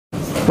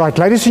Right,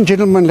 ladies and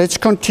gentlemen, let's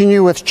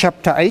continue with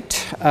Chapter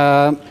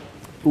 8.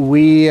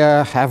 We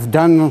have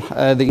done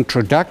the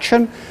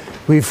introduction.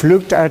 We've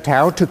looked at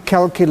how to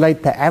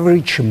calculate the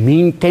average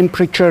mean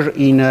temperature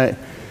in a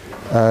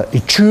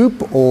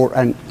tube or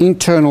an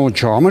internal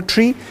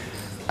geometry.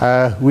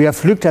 We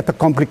have looked at the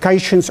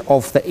complications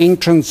of the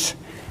entrance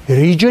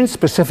region,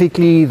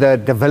 specifically the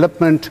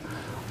development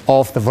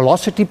of the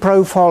velocity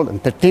profile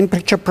and the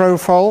temperature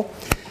profile.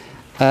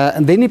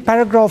 And then in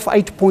paragraph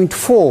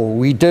 8.4,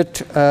 we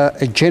did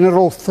a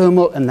general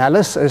thermal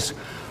analysis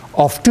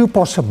of two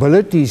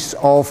possibilities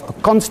of a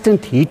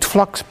constant heat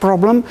flux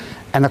problem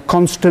and a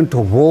constant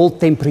wall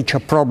temperature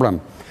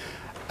problem.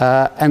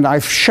 And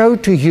I've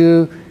showed to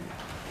you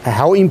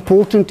how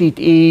important it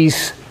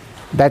is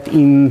that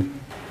in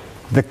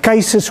the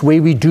cases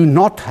where we do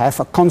not have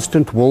a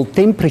constant wall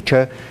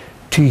temperature,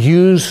 to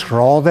use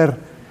rather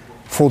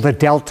for the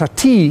delta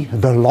T,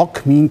 the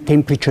log mean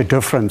temperature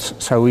difference.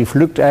 So we've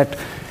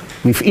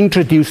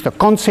introduced the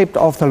concept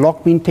of the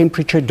log mean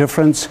temperature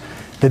difference,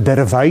 the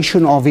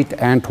derivation of it,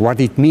 and what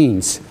it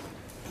means.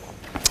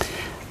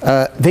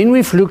 Then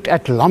we've looked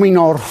at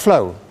laminar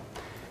flow,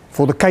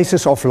 for the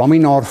cases of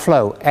laminar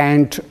flow.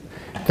 And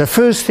the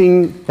first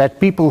thing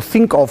that people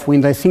think of when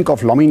they think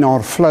of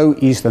laminar flow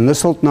is the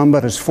Nusselt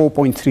number is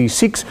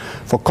 4.36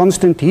 for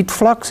constant heat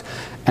flux,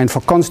 and for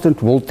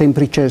constant wall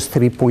temperature is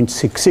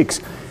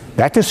 3.66.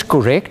 That is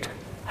correct.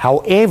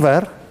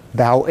 However,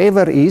 the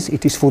however is,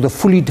 it is for the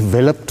fully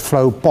developed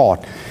flow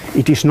part.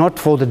 It is not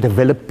for the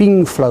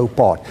developing flow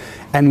part.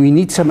 And we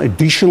need some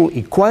additional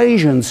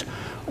equations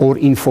or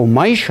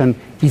information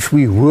if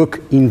we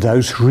work in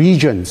those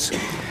regions.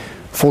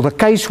 For the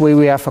case where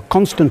we have a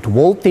constant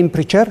wall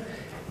temperature,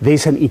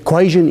 there's an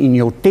equation in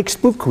your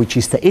textbook, which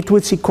is the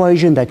Edwards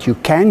equation that you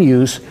can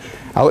use.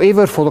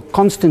 However, for the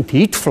constant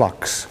heat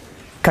flux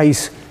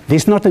case,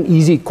 there's not an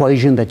easy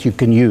equation that you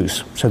can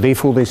use. So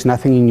therefore, there's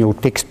nothing in your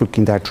textbook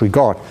in that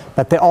regard.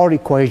 But there are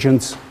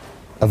equations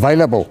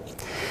available.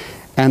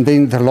 And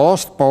then the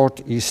last part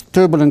is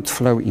turbulent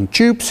flow in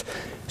tubes.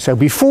 So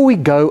before we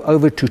go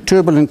over to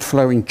turbulent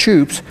flow in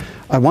tubes,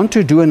 I want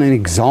to do an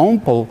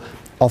example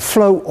of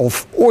flow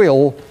of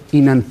oil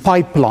in a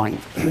pipeline.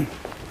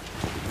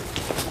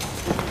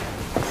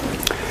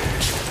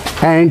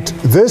 And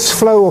this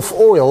flow of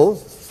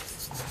oil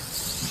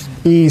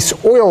is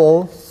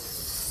oil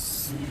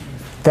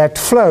that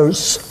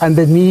flows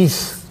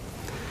underneath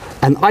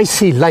an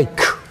icy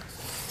lake.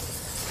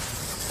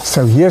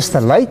 So here's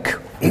the lake,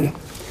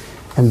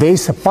 and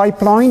there's a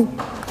pipeline,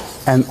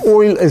 and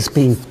oil is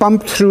being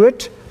pumped through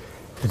it.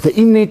 The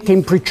inlet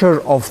temperature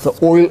of the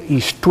oil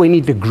is 20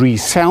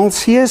 degrees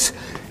Celsius,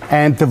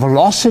 and the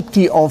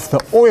velocity of the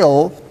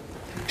oil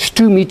is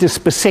 2 meters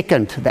per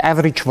second, the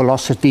average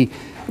velocity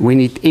when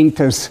it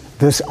enters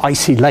this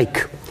icy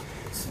lake.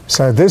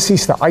 So this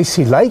is the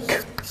icy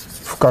lake.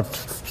 We've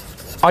got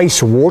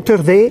ice water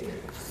there,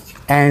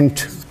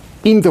 and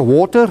in the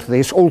water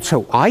there's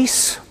also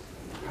ice.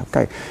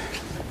 Okay,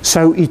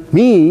 so it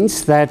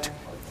means that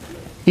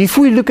if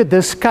we look at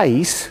this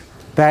case,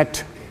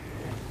 that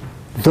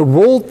the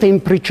wall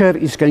temperature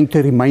is going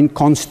to remain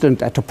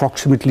constant at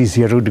approximately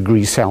 0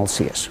 degrees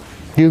Celsius.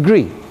 Do you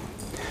agree?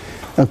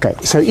 Okay,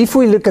 so if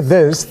we look at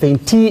this, then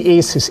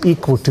Ts is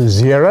equal to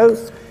 0,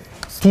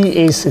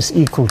 Ts is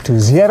equal to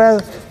 0,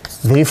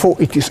 therefore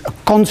it is a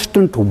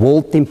constant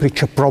wall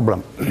temperature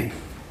problem.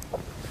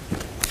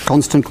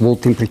 Constant wall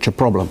temperature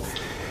problem.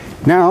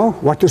 Now,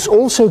 what is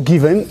also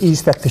given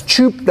is that the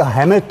tube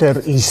diameter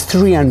is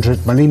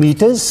 300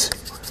 millimeters.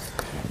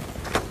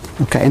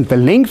 Okay, and the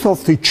length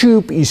of the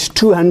tube is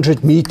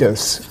 200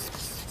 meters.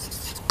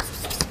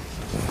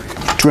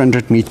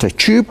 200 meter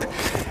tube.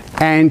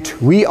 And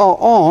we are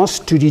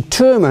asked to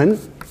determine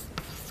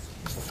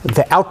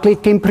the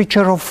outlet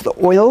temperature of the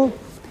oil,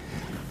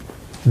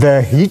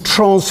 the heat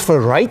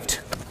transfer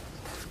rate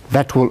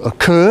that will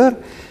occur,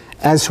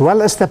 as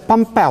well as the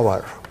pump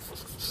power.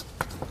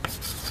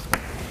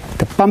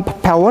 The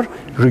pump power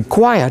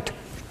required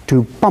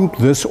to pump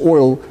this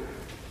oil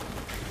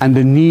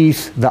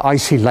underneath the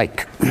icy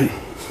lake.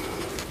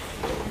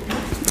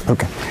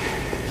 Okay.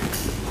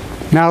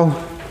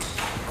 Now,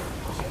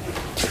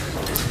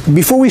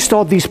 before we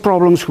start these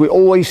problems, we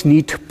always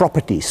need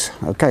properties.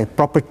 Okay,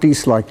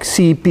 properties like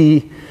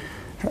Cp,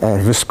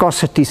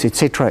 viscosities,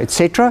 etc.,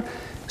 etc.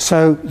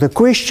 So the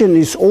question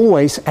is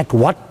always, at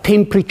what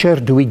temperature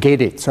do we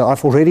get it? So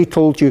I've already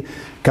told you,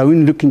 go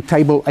and look in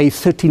table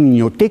A13 in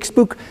your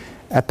textbook.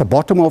 At the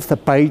bottom of the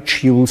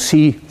page, you will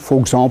see, for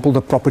example,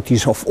 the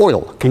properties of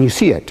oil. Can you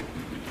see it?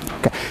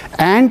 Okay.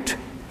 And,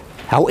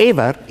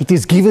 however, it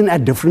is given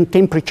at different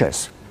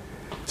temperatures.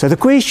 So the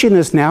question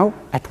is now,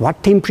 at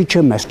what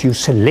temperature must you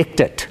select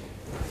it?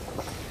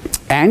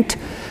 And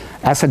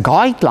as a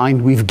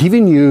guideline, we've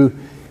given you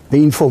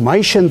the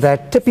information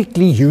that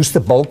typically use the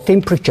bulk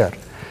temperature.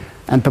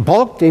 And the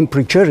bulk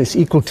temperature is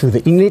equal to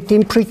the inlet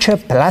temperature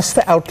plus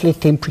the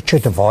outlet temperature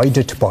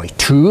divided by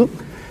 2.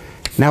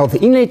 Now the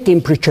inlet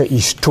temperature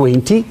is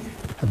 20,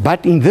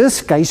 but in this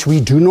case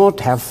we do not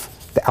have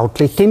the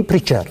outlet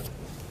temperature.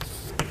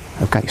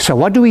 Okay, so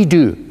what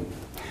do?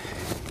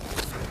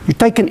 You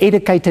take an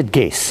educated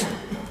guess.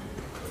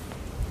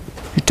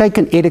 You take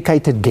an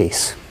educated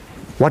guess.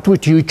 What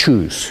would you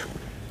choose?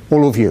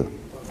 All of you?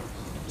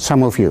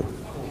 Some of you?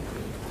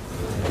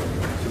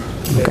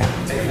 Okay.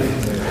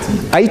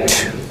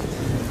 8?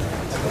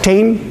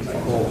 10?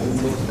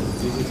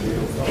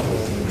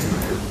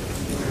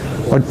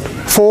 Or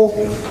 4?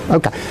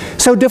 Okay.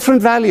 So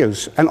different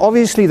values. And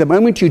obviously the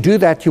moment you do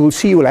that, you will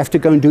see you will have to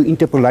go and do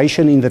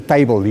interpolation in the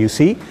table, you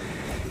see?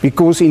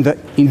 Because in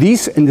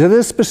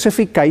this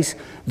specific case,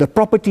 the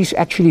properties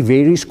actually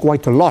varies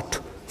quite a lot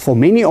for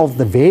many of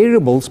the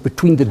variables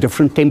between the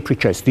different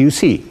temperatures. Do you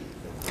see?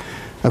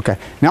 Okay.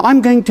 Now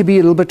I'm going to be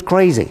a little bit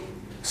crazy.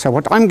 So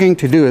what I'm going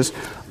to do is,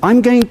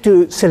 I'm going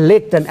to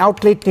select an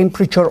outlet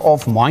temperature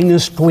of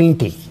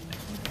 -20.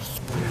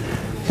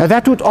 Now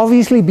that would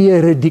obviously be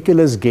a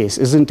ridiculous guess,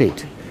 isn't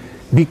it?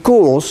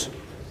 Because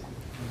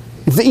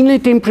if the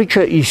inlet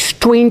temperature is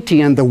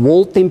 20 and the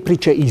wall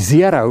temperature is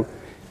 0,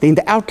 then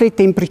the outlet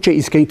temperature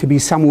is going to be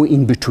somewhere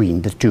in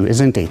between the two,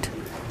 isn't it?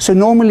 So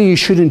normally you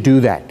shouldn't do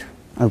that.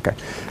 Okay.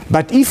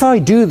 But if I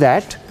do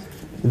that,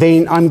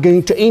 then I'm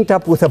going to end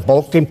up with a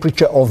bulk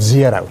temperature of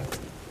 0.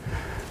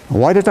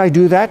 Why did I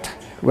do that?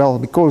 Well,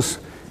 because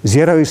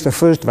 0 is the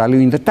first value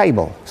in the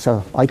table.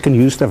 So I can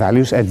use the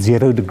values at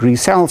 0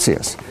 degrees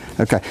Celsius.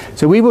 Okay.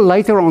 So we will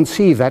later on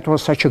see if that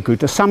was such a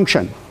good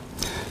assumption.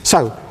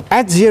 So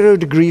at 0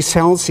 degrees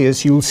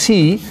Celsius, you'll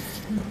see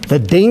the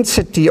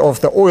density of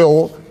the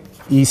oil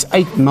is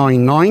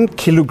 899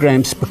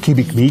 kilograms per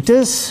cubic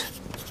meters.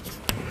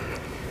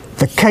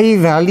 The K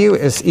value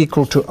is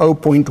equal to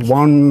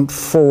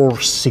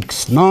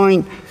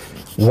 0.1469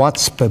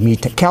 watts per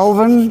meter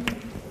Kelvin.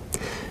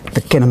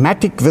 The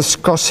kinematic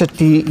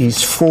viscosity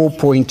is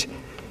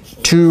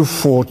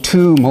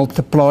 4.242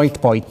 multiplied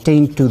by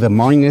 10 to the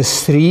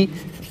 -3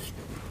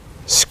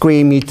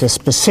 square meters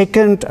per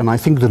second. And I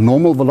think the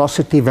normal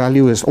velocity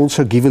value is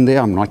also given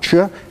there. I'm not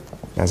sure.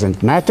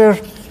 Doesn't matter.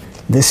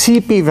 The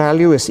CP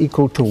value is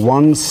equal to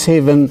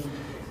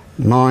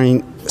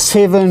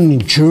 1797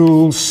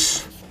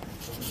 joules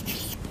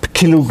per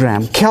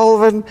kilogram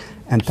Kelvin,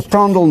 and the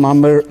Prandtl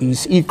number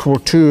is equal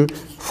to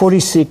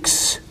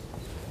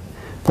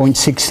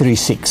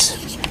 46.636.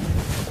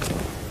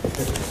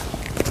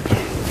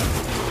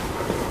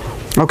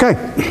 Okay.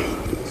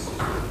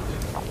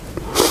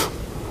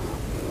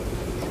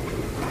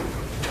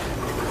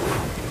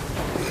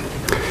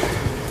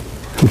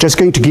 I'm just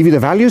going to give you the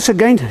values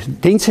again.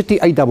 Density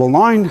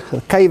 899,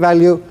 the K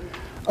value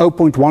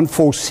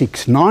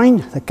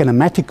 0.1469, the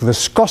kinematic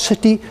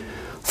viscosity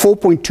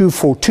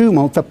 4.242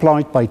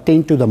 multiplied by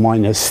 10 to the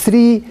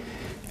 -3,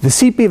 the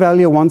CP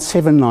value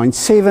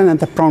 1797, and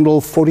the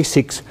Prandtl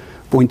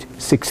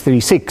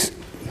 46.636.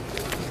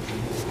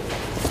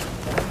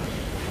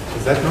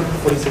 Is that not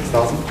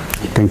 46,000?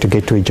 I'm going to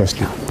get to it just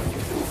now.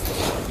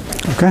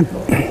 Okay.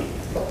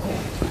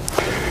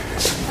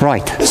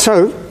 Right,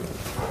 so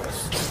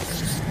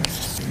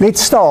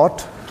let's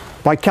start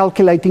by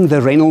calculating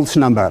the Reynolds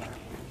number.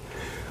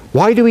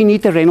 Why do we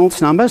need the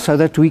Reynolds number? So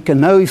that we can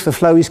know if the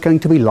flow is going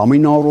to be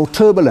laminar or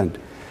turbulent.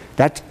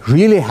 That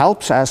really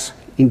helps us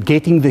in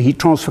getting the heat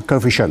transfer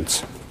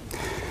coefficients.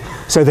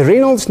 So the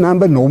Reynolds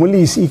number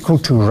normally is equal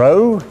to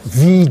rho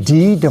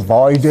Vd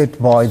divided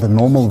by the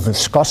normal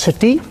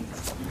viscosity.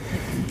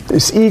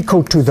 Is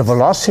equal to the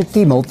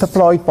velocity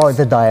multiplied by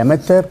the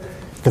diameter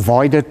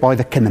divided by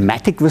the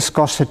kinematic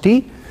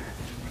viscosity.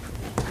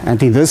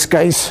 And in this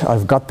case,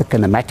 I've got the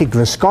kinematic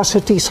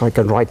viscosity, so I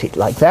can write it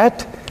like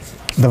that.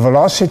 The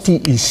velocity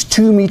is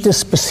 2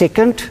 meters per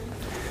second.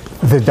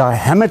 The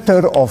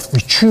diameter of the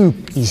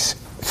tube is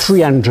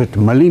 300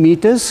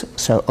 millimeters,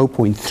 so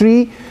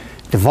 0.3,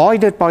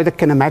 divided by the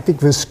kinematic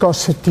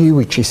viscosity,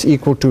 which is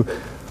equal to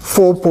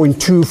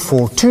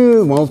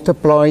 4.242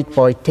 multiplied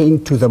by 10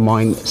 to the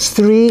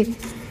 -3.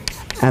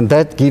 And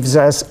that gives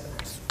us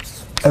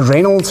a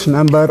Reynolds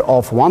number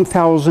of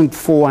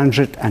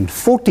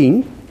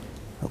 1,414.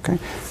 Okay.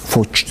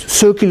 For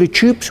circular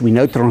tubes, we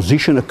know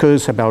transition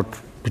occurs about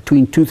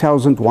between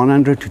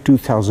 2,100 to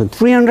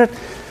 2,300.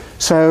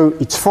 So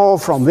it's far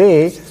from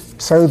there,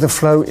 so the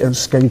flow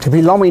is going to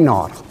be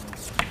laminar.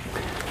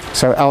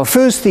 So our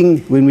first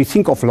thing when we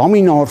think of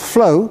laminar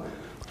flow,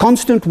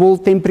 constant wall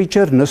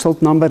temperature,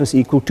 Nusselt number is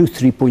equal to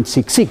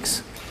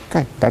 3.66.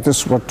 Okay, that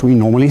is what we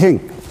normally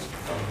think.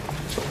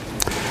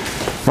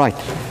 Right.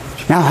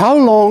 Now, how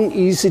long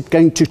is it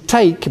going to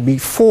take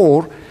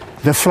before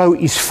the flow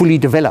is fully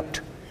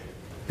developed?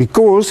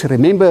 Because,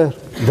 remember,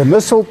 the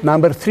Nusselt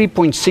number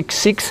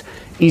 3.66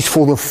 is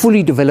for the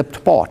fully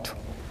developed part.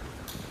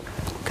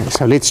 Okay,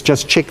 so let's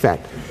just check that.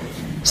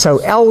 So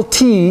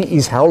LT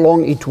is how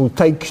long it will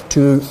take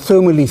to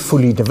thermally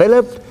fully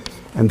develop,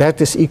 and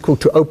that is equal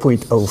to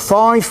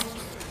 0.05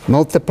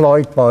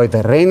 multiplied by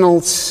the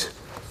Reynolds,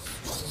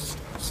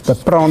 the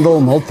Prandtl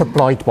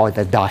multiplied by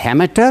the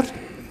diameter.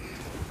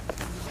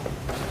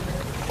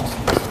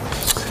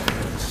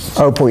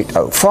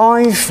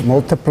 0.05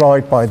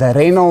 multiplied by the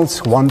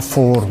Reynolds,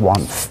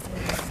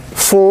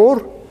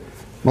 1414,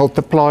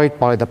 multiplied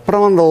by the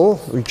Prandtl,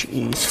 which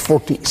is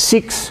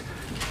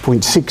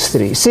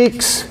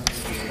 46.636,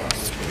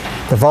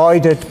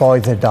 divided by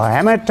the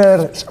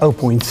diameter, it's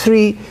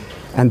 0.3,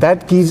 and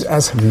that gives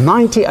us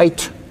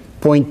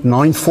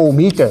 98.94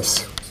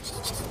 meters.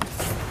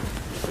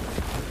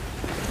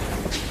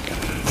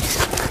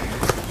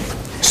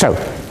 So,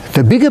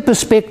 the bigger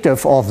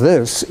perspective of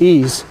this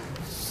is,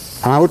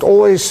 and I would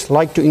always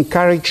like to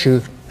encourage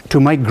you to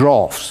make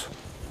graphs.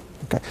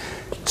 Okay.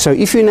 So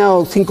if you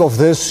now think of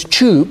this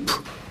tube,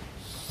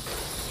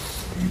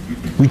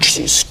 which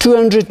is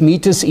 200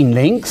 meters in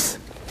length,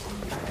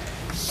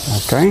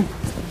 okay,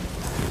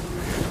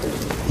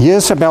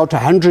 here's about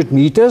 100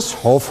 meters,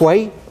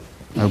 halfway,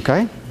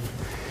 okay,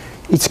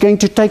 it's going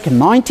to take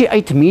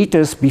 98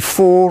 meters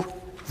before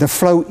the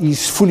flow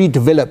is fully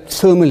developed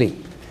thermally.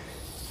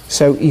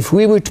 So if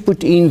we were to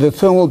put in the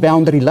thermal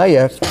boundary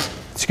layer,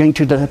 it's going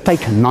to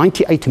take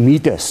 98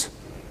 meters.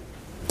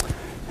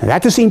 And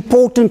that is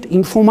important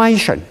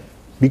information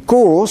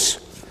because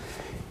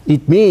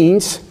it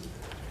means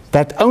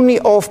that only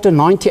after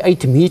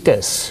 98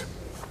 meters,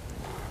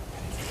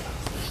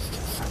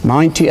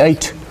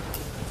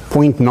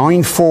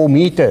 98.94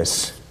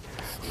 meters,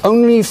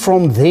 only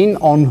from then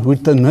on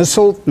would the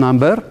Nusselt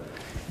number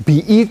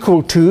be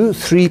equal to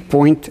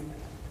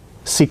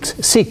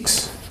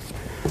 3.66.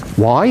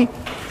 Why?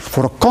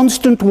 For a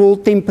constant wall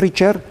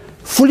temperature,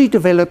 fully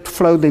developed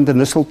flow, then the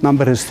Nusselt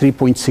number is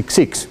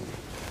 3.66.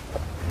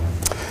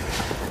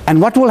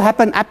 And what will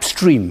happen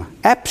upstream?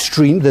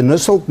 Upstream, the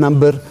Nusselt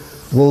number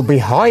will be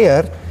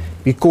higher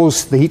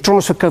because the heat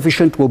transfer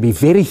coefficient will be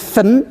very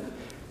thin.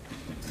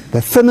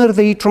 The thinner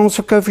the heat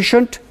transfer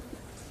coefficient,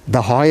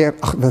 the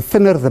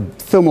thinner the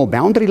thermal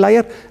boundary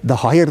layer, the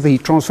higher the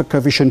heat transfer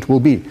coefficient will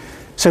be.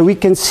 So we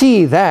can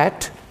see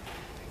that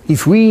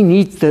if we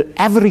need the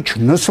average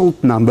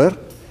Nusselt number,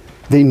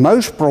 then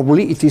most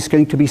probably it is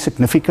going to be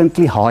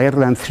significantly higher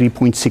than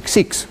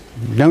 3.66.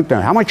 We don't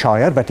know how much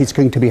higher, but it's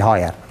going to be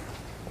higher.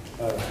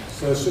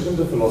 So shouldn't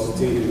the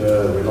velocity in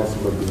the Reynolds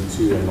number be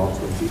 2 and not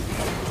 20?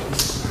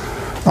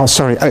 Oh,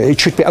 sorry,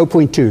 it should be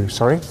 0.2,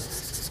 sorry.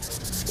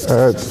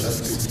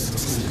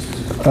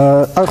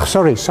 Oh,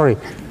 sorry.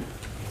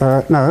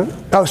 No,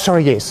 oh,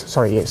 sorry, yes,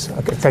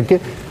 okay, thank you.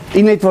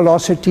 Inlet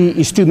velocity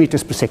is 2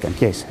 meters per second,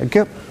 yes, thank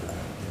you.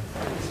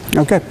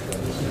 Okay.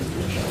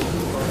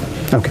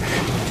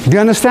 Do you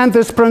understand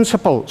this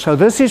principle? So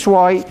this is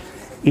why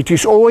it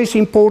is always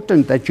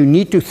important that you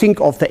need to think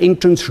of the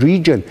entrance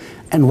region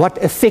and what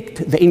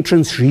effect the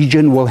entrance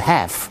region will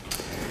have.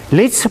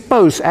 Let's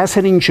suppose, as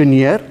an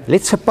engineer,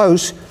 let's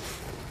suppose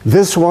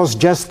this was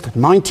just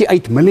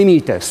 98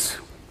 millimeters.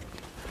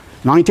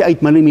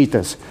 98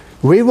 millimeters.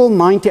 Where will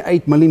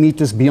 98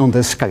 millimeters be on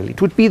this scale?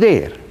 It would be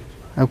there.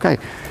 Okay.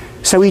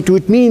 So it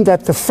would mean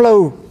that the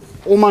flow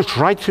almost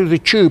right through the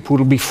tube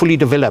will be fully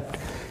developed.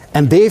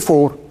 And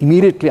therefore,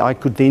 immediately I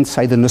could then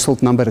say the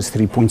Nusselt number is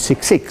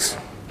 3.66.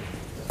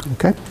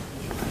 Okay?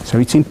 So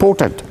it's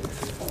important.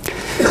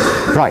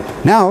 Right,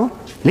 now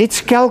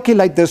let's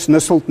calculate this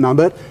Nusselt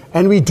number,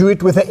 and we do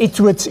it with the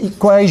Edwards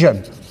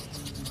equation.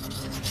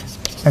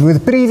 And with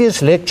the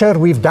previous lecture,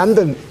 we've done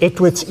the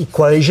Edwards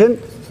equation,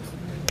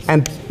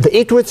 and the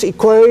Edwards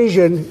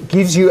equation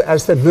gives you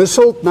as the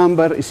Nusselt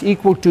number is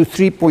equal to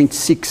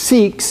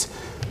 3.66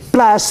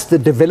 plus the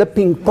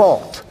developing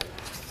part,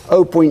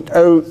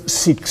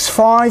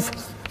 0.065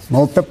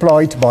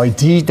 multiplied by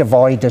D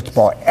divided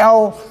by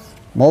L,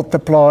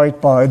 multiplied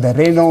by the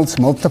Reynolds,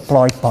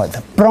 multiplied by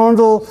the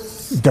Prandtl,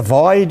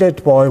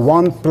 divided by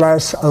 1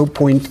 plus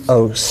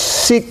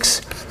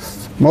 0.06,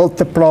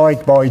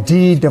 multiplied by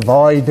D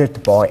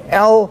divided by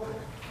L,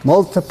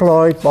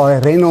 multiplied by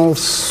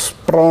Reynolds,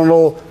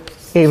 Prandtl,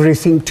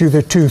 everything to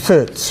the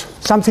 2/3,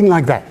 something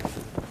like that.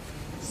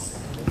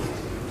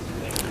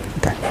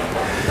 Okay.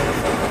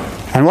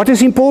 And what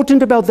is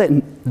important about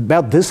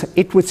this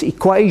Edwards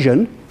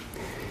equation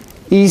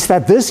is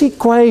that this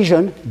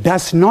equation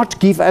does not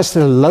give us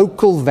the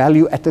local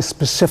value at a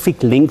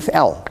specific length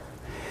L.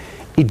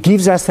 It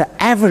gives us the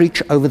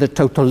average over the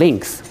total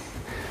length.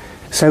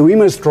 So we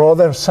must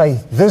rather say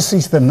this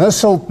is the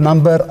Nusselt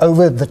number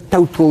over the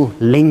total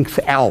length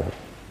L.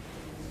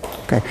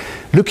 Okay.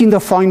 Look in the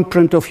fine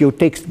print of your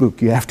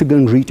textbook. You have to go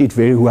and read it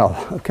very well.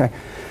 Okay.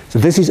 So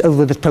this is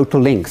over the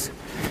total length.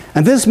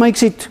 And this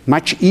makes it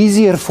much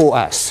easier for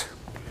us,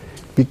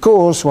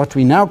 because what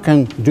we now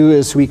can do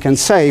is we can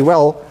say,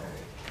 well,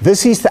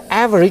 this is the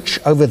average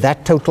over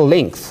that total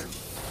length.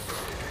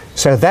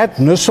 So that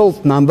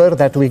Nusselt number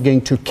that we're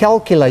going to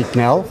calculate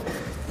now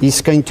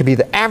is going to be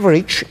the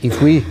average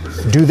if we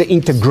do the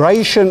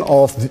integration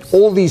of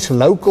all these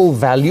local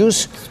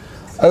values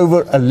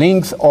over a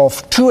length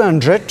of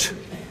 200,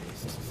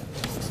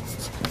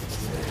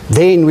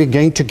 then we're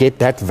going to get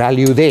that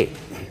value there.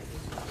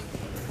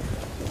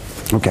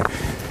 Okay.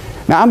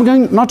 Now I'm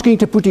not going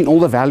to put in all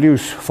the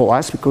values for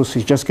us because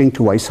it's just going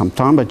to waste some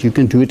time, but you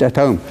can do it at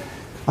home.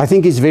 I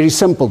think it's very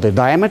simple. The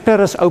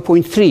diameter is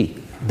 0.3.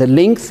 The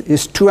length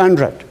is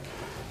 200.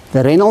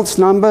 The Reynolds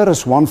number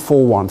is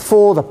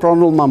 1414. The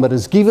Prandtl number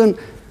is given.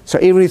 So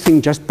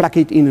everything, just plug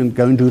it in and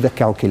go and do the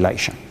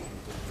calculation.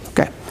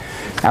 Okay.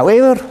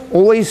 However,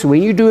 always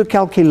when you do a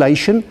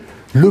calculation,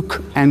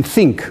 look and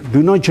think.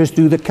 Do not just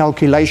do the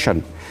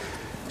calculation.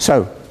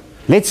 So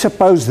let's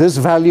suppose this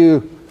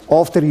value,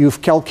 after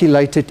you've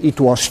calculated, it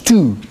was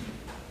 2.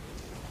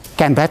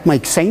 Can that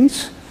make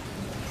sense?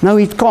 No,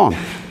 it can't.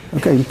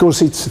 Okay,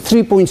 because it's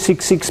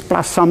 3.66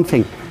 plus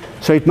something.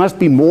 So it must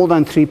be more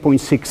than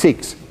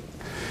 3.66.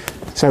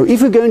 So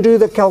if we're going to do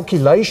the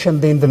calculation,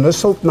 then the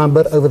Nusselt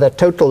number over the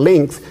total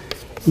length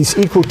is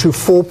equal to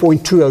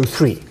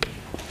 4.203.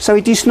 So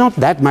it is not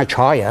that much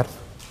higher.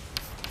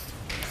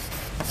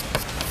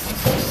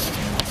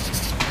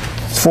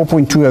 It's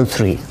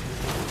 4.203.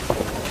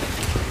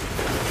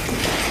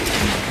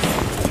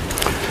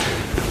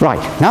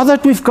 Right, now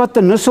that we've got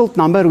the Nusselt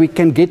number, we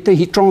can get the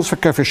heat transfer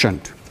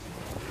coefficient.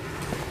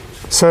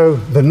 So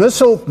the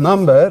Nusselt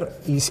number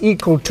is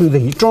equal to the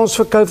heat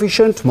transfer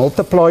coefficient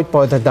multiplied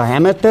by the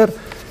diameter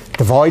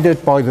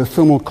divided by the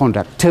thermal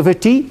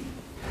conductivity.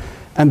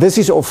 And this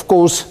is, of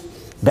course,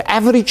 the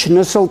average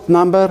Nusselt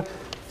number.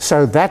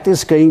 So that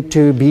is going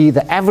to be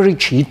the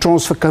average heat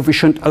transfer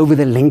coefficient over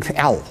the length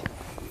L.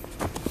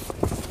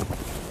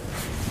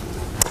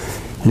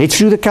 Let's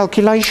do the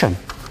calculation.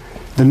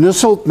 The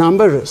Nusselt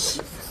number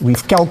is,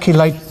 we've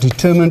calculated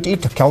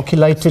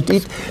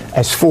it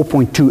as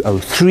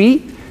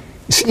 4.203.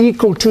 Is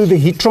equal to the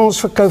heat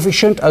transfer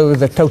coefficient over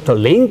the total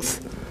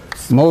length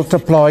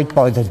multiplied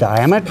by the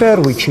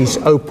diameter, which is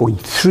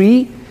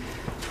 0.3,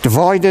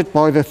 divided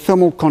by the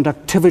thermal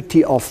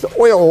conductivity of the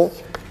oil,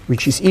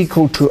 which is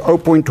equal to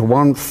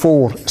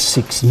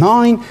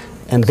 0.1469,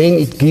 and then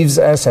it gives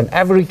us an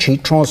average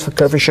heat transfer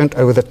coefficient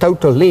over the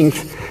total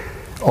length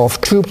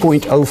of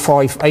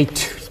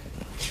 2.058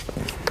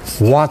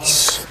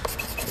 watts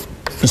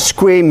per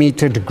square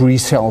meter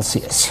degrees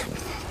Celsius.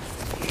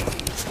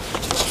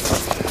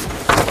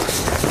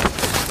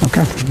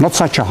 Okay, not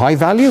such a high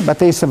value, but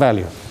there's the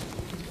value.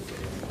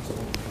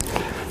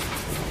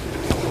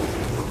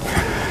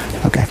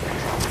 Okay.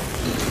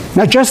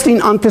 Now, just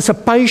in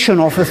anticipation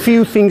of a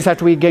few things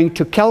that we're going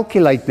to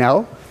calculate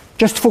now,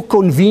 just for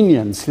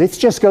convenience, let's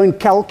just go and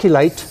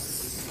calculate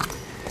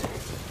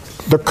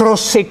the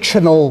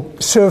cross-sectional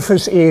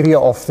surface area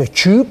of the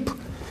tube.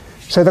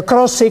 So the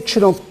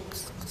cross-sectional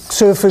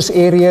surface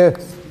area,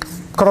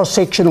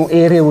 cross-sectional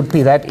area would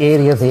be that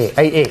area there,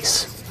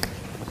 AS.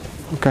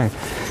 Okay.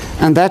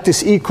 And that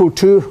is equal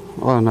to,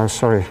 oh no,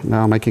 sorry,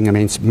 now I'm making a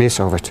mess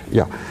of it.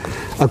 Yeah.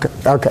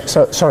 Okay,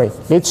 so sorry,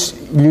 let's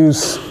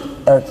use,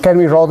 can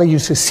we rather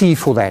use a C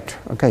for that?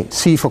 Okay,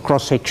 C for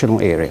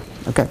cross-sectional area.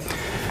 Okay.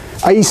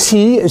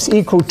 AC is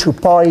equal to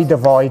pi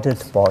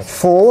divided by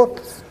 4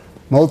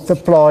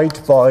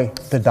 multiplied by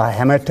the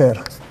diameter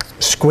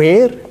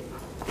square.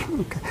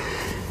 Okay.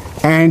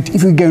 And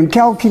if we go and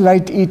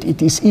calculate it,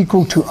 it is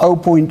equal to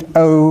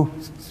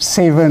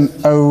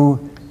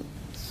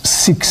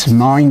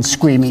 0.07069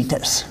 square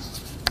meters.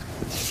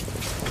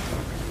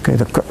 Okay,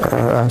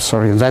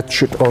 sorry, that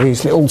should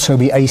obviously also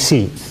be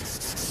AC.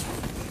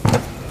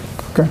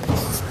 Okay,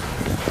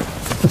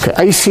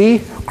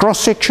 AC,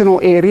 cross-sectional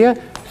area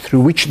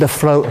through which the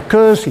flow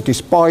occurs, it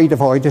is pi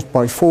divided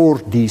by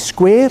 4d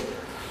squared.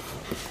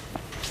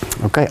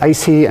 Okay,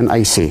 AC and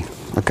AC.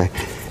 Okay,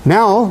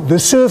 now the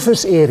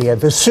surface area.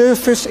 The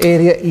surface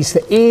area is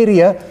the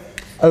area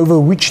over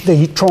which the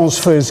heat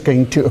transfer is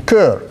going to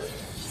occur.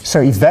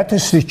 So if that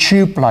is the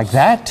tube like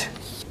that,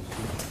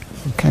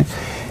 okay,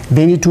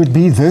 then it would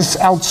be this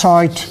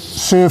outside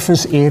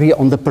surface area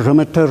on the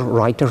perimeter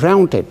right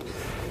around it.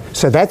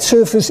 So that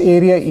surface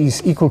area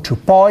is equal to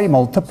pi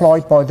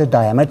multiplied by the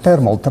diameter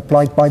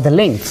multiplied by the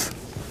length.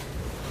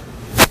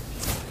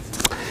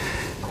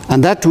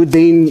 And that would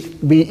then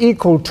be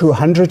equal to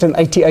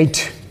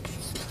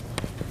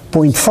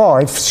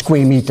 188.5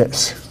 square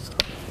meters.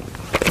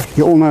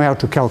 You all know how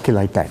to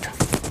calculate that.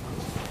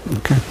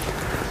 Okay.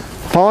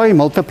 Pi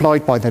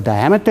multiplied by the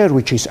diameter,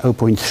 which is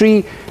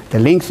 0.3, the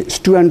length is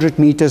 200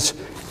 meters,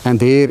 and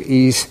there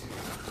is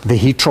the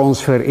heat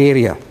transfer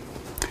area.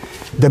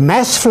 The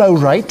mass flow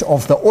rate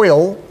of the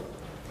oil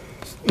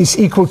is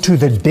equal to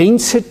the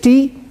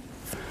density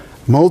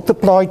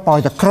multiplied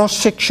by the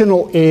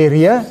cross-sectional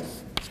area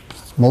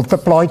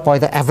multiplied by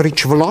the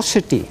average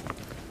velocity.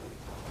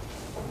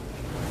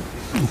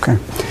 Okay.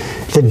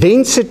 The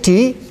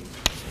density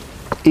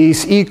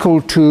is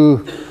equal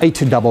to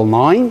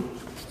 899.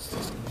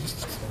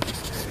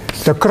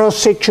 The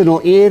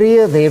cross-sectional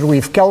area, there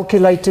we've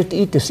calculated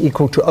it, is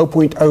equal to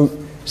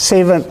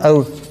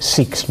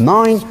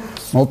 0.07069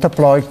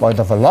 multiplied by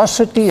the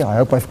velocity, I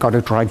hope I've got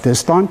it right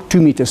this time, 2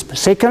 meters per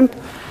second.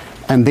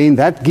 And then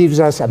that gives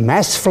us a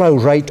mass flow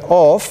rate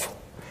of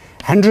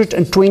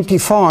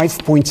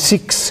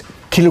 125.6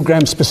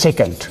 kilograms per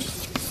second.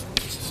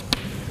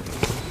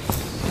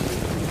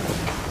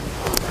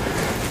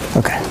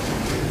 Okay.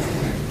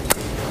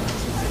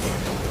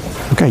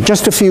 Okay,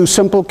 just a few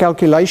simple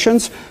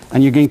calculations,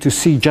 and you're going to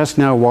see just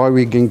now why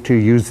we're going to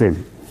use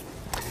them.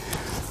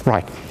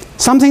 Right.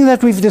 Something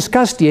that we've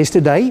discussed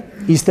yesterday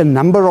is the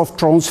number of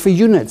transfer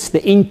units, the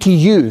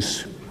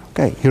NTUs.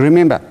 Okay, you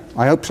remember?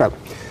 I hope so.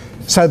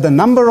 So the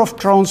number of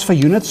transfer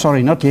units,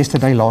 sorry, not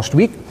yesterday, last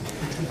week.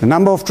 The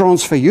number of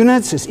transfer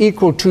units is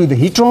equal to the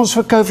heat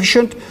transfer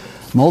coefficient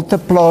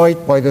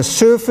multiplied by the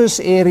surface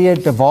area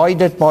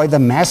divided by the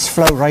mass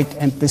flow rate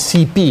and the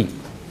Cp.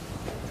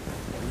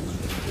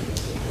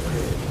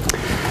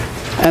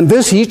 And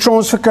this heat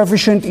transfer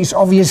coefficient is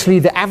obviously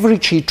the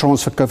average heat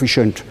transfer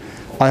coefficient.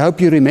 I hope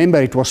you remember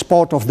it was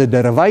part of the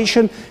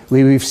derivation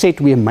where we've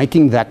said we are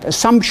making that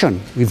assumption.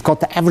 We've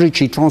got the average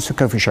heat transfer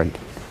coefficient.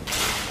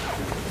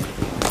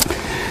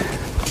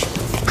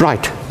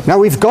 Right, now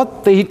we've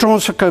got the heat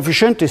transfer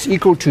coefficient is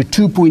equal to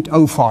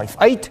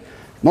 2.058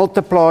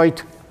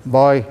 multiplied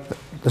by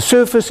the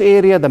surface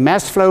area, the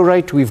mass flow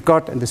rate we've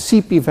got, and the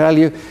Cp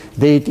value,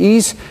 there it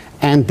is.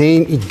 And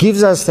then it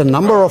gives us the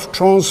number of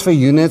transfer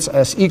units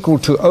as equal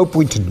to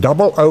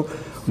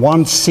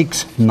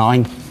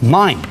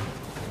 0.001699.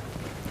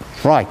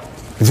 Right,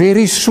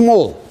 very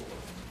small.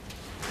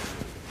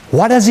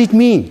 What does it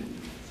mean?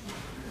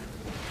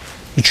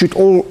 It should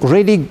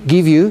already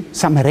give you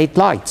some red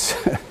lights.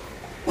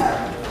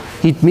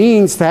 It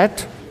means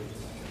that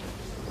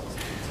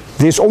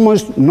there's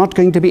almost not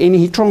going to be any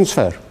heat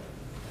transfer.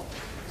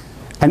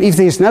 And if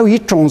there's no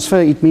heat transfer,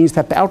 it means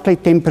that the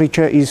outlet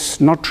temperature is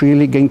not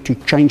really going to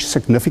change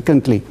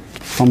significantly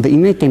from the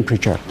inlet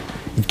temperature.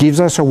 It gives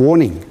us a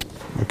warning.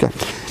 Okay,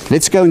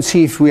 let's go and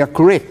see if we are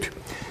correct.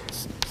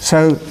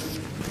 So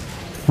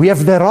we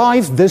have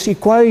derived this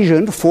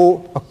equation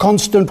for a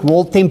constant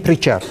wall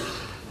temperature.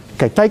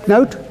 Okay, take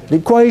note, the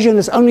equation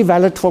is only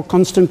valid for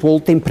constant wall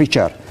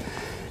temperature.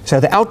 So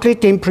the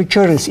outlet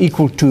temperature is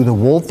equal to the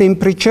wall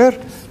temperature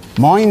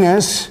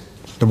minus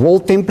the wall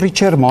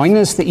temperature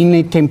minus the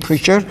inlet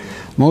temperature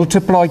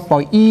multiplied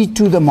by e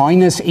to the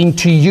minus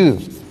NTU.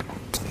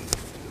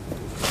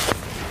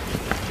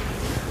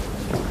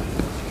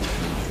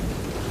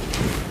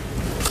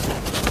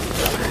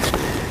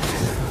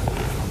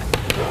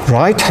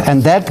 Right,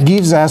 and that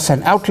gives us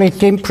an outlet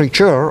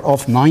temperature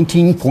of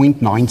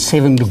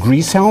 19.97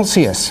 degrees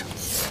Celsius.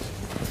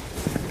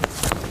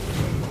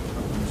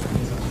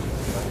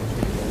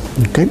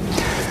 Okay,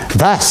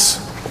 thus,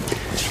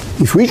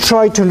 if we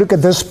try to look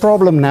at this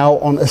problem now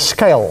on a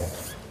scale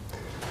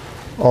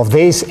of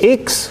there's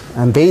x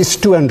and there's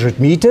 200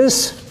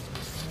 meters,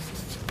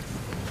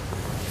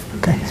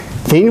 okay,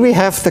 then we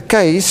have the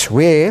case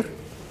where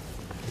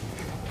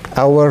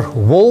our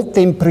wall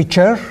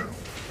temperature,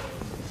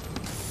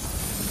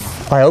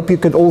 I hope you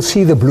can all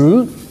see the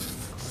blue,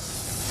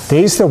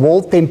 there's the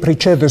wall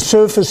temperature, the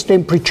surface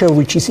temperature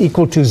which is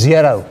equal to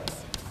 0.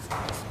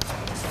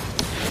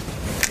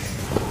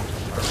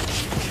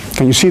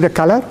 Can you see the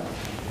color?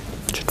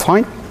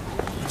 Fine.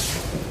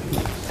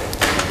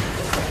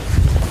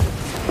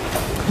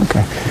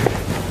 Okay.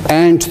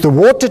 And the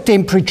water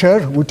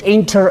temperature would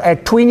enter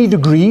at 20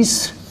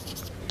 degrees.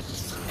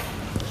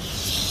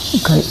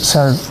 Okay,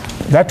 so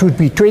that would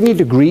be 20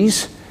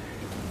 degrees.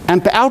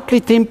 And the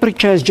outlet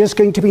temperature is just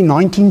going to be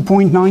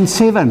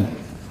 19.97.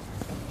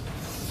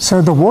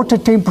 So the water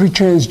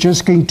temperature is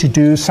just going to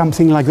do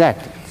something like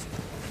that.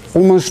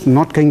 Almost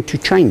not going to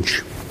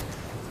change.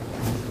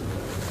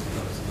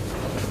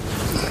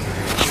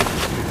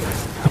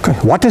 Okay,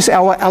 what is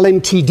our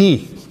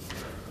LMTD?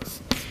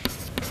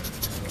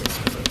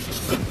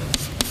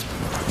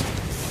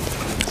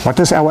 What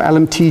is our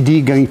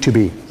LMTD going to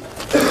be?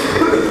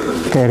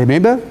 Okay,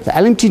 remember, the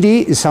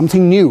LMTD is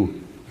something new.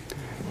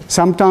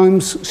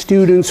 Sometimes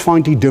students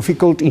find it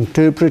difficult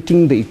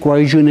interpreting the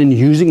equation and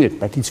using it,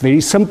 but it's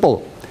very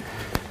simple.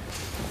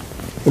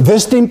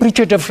 This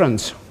temperature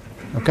difference,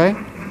 okay,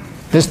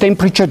 this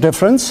temperature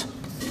difference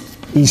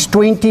is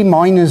 20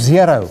 minus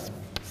 0,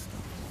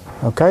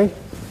 okay?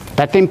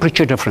 That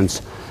temperature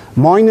difference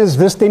minus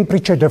this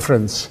temperature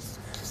difference,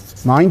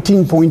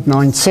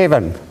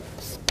 19.97.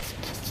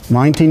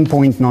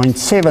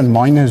 19.97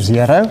 minus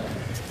 0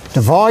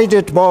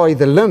 divided by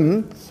the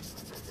lim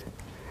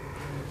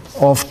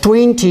of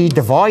 20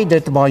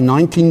 divided by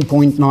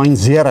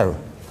 19.90.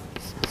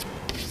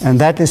 And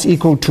that is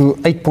equal to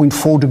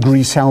 8.4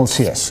 degrees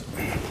Celsius.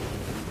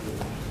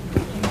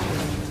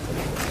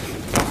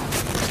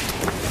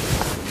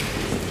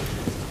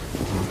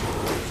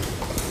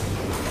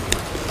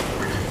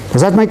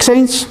 Does that make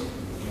sense?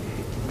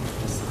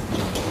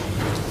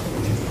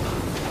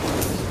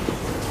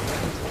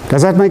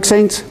 Does that make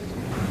sense?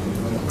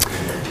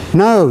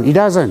 No, it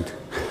doesn't.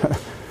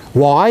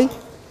 Why?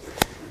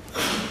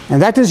 And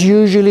that is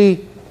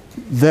usually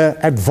the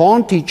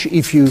advantage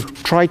if you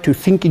try to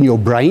think in your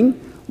brain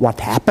what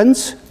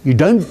happens. You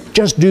don't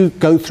just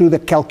go through the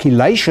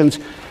calculations,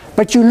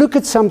 but you look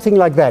at something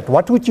like that.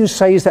 What would you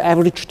say is the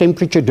average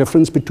temperature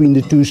difference between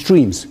the two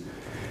streams?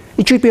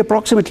 It should be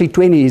approximately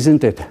 20,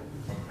 isn't it?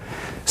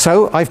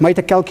 So I've made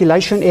a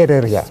calculation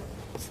error here.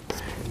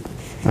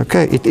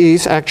 Okay, it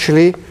is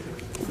actually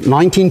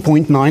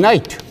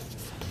 19.98.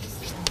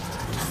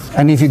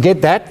 And if you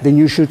get that, then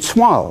you should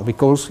smile,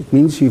 because it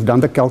means you've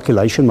done the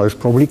calculation most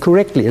probably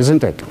correctly,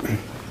 isn't it?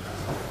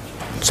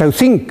 So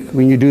think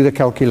when you do the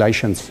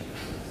calculations.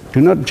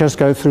 Do not just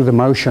go through the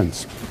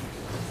motions.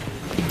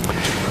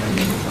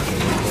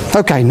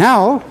 Okay,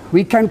 now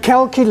we can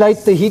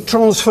calculate the heat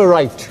transfer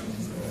rate.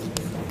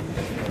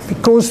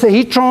 Because the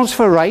heat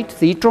transfer rate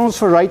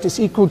is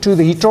equal to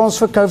the heat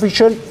transfer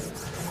coefficient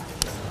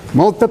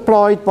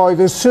multiplied by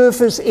the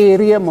surface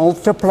area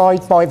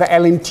multiplied by the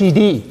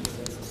LMTD.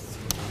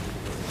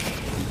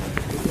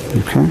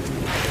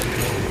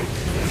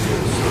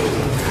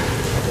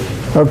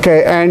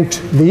 Okay, and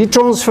the heat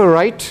transfer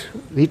rate,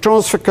 the heat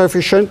transfer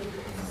coefficient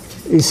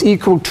is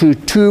equal to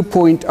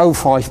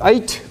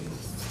 2.058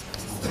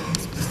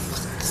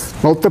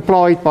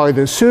 multiplied by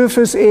the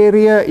surface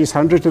area is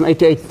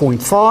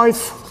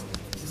 188.5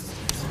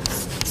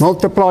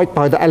 multiplied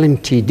by the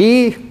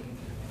LMTD,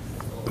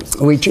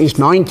 which is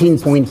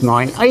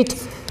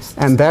 19.98,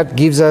 and that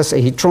gives us a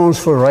heat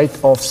transfer rate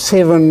of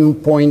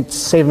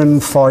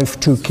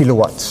 7.752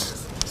 kilowatts.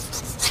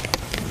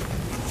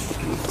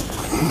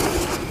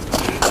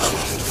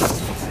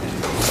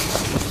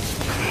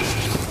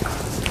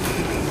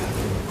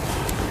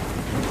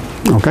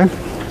 Okay,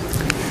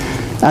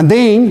 and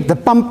then the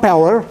pump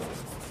power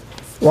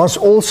was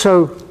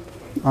also,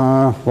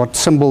 what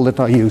symbol that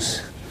I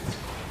use?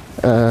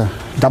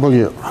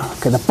 W.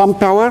 Okay, the pump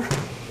power.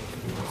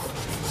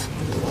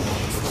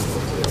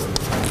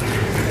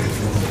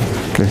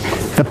 Okay,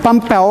 the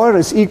pump power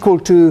is equal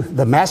to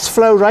the mass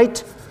flow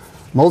rate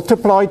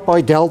multiplied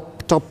by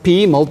delta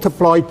P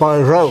multiplied by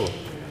rho.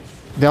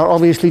 There are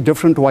obviously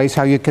different ways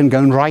how you can go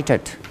and write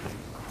it.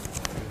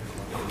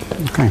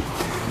 Okay.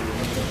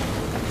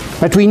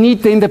 But we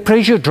need then the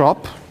pressure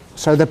drop.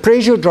 So the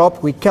pressure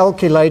drop we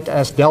calculate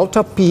as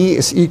delta P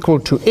is equal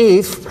to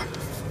F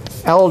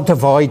L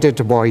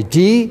divided by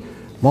D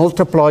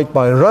multiplied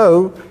by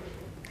rho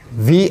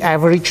V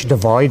average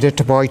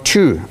divided by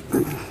 2.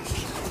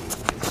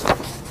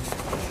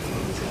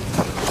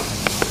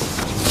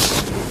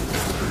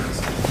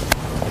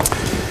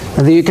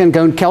 And then you can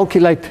go and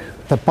calculate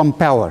the pump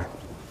power.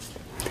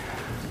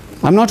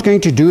 I'm not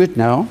going to do it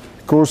now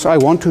because I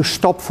want to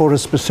stop for a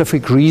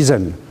specific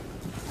reason.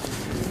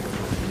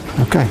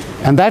 Okay,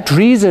 and that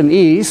reason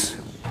is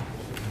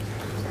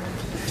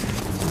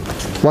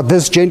what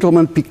this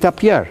gentleman picked up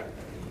here.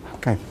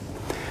 Okay,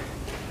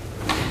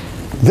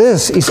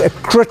 this is a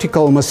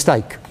critical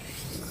mistake.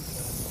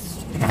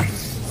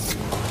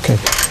 Okay,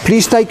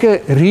 please take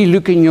a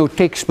re-look in your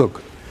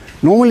textbook.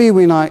 Normally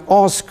when I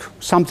ask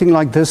something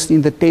like this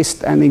in the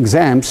test and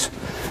exams,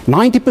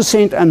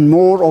 90% and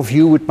more of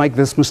you would make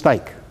this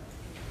mistake.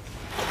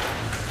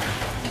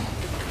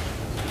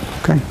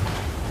 Okay.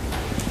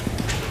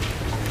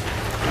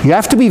 You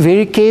have to be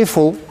very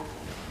careful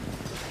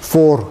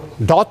for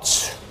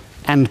dots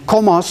and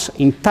commas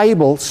in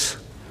tables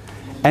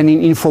and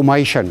in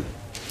information.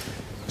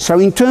 So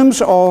in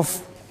terms of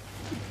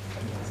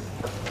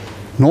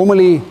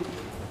normally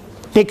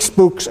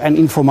textbooks and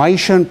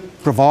information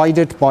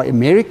provided by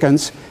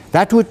Americans,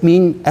 that would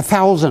mean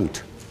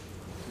 1,000.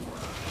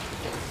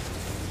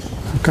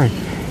 Okay,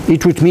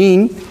 it would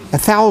mean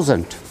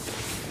 1,000.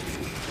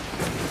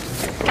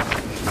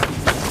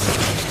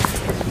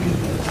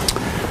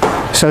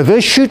 So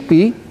this should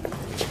be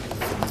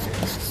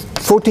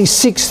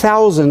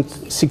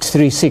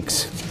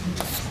 46,636.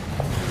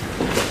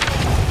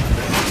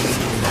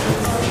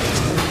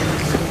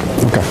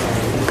 Okay.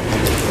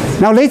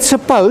 Now let's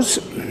suppose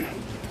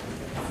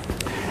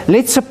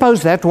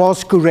that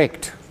was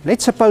correct.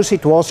 Let's suppose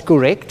it was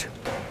correct.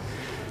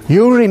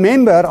 You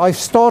remember I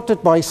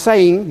started by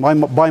saying,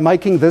 by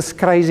making this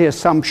crazy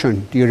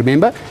assumption. Do you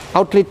remember?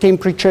 Outlet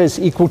temperature is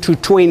equal to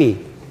 20.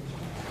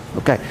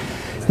 Okay.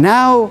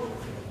 Now,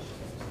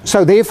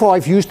 so therefore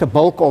I've used a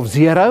bulk of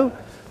 0.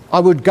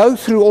 I would go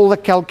through all the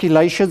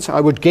calculations.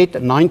 I would get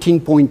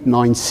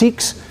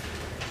 19.96.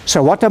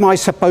 So what am I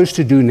supposed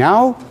to do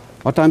now?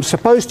 What I'm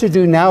supposed to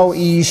do now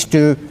is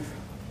to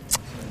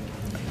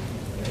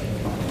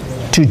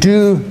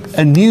do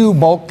a new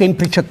bulk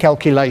temperature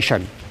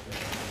calculation.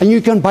 And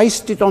you can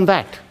base it on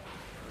that.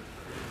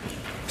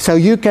 So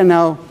you can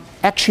now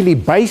actually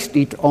base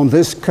it on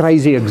this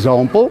crazy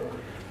example.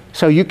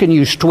 So you can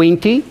use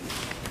 20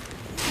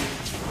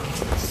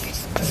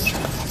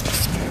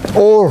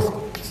 or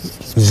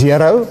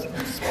 0,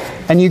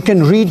 and you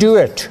can redo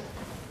it.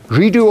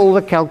 Redo all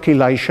the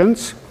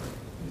calculations.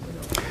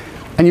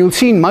 And you'll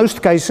see in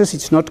most cases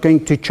it's not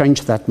going to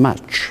change that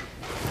much.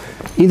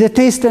 In the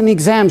test and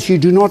exams, you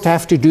do not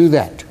have to do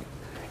that.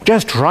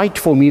 Just write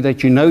for me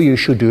that you know you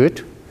should do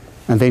it,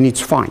 and then it's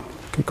fine,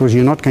 because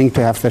you're not going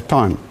to have the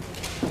time.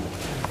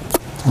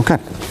 Okay,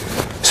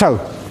 so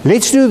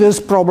let's do this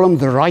problem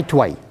the right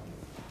way.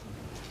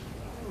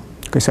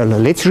 Okay, so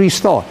let's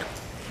restart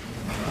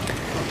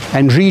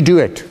and redo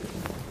it.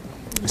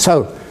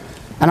 So,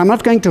 and I'm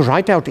not going to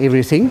write out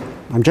everything.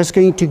 I'm just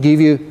going to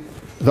give you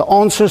the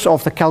answers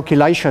of the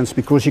calculations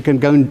because you can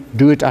go and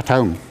do it at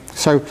home.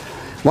 So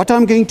what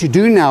I'm going to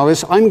do now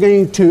is I'm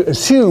going to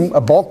assume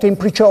a bulk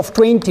temperature of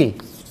 20.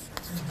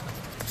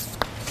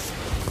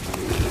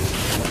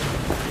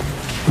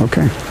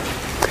 Okay.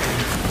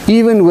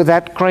 Even with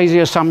that crazy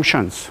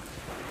assumptions.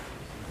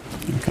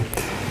 Okay.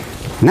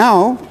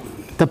 Now,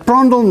 the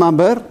Prandtl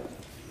number,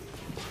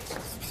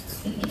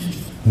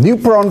 new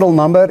Prandtl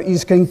number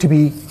is going to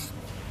be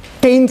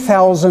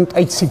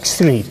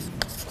 10,863.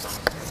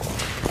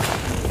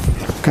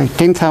 Okay,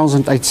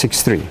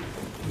 10,863.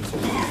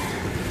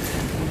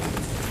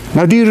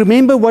 Now, do you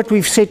remember what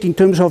we've said in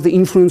terms of the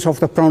influence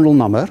of the Prandtl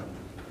number?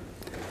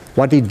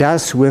 What it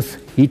does with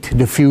heat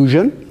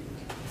diffusion?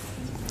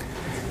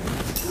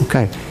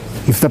 Okay,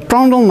 if the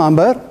Prandtl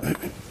number,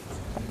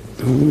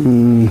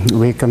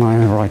 where can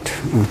I write?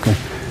 Okay,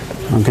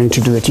 I'm going to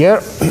do it here.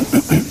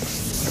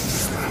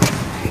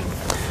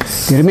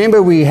 You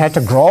remember we had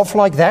a graph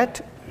like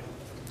that,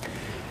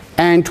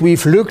 and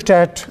we've looked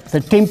at the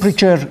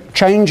temperature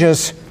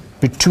changes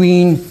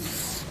between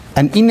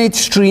an inlet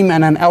stream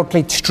and an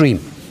outlet stream.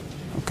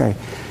 Okay,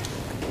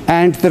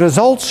 and the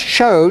results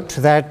showed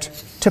that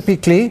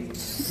typically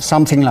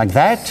something like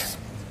that.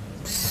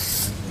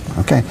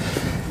 Okay,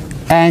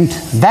 and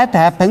that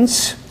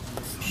happens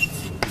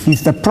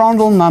if the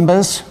Prandtl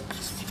numbers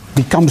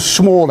become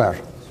smaller.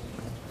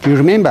 Do you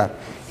remember?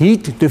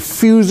 Heat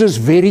diffuses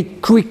very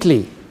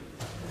quickly.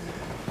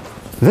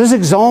 This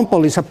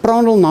example is a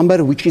Prandtl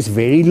number which is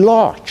very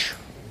large.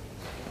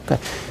 Okay.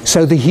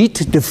 So the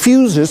heat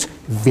diffuses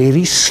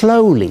very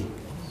slowly.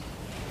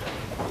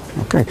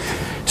 Okay.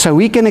 So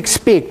we can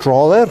expect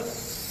rather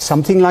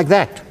something like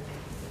that.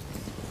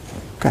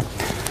 Okay.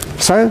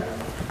 So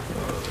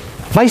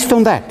based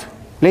on that,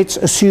 let's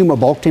assume a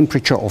bulk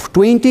temperature of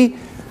 20.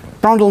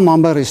 Prandtl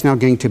number is now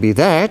going to be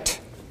that.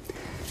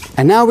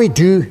 And now we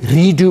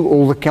redo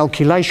all the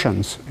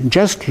calculations. And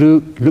just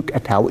look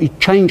at how it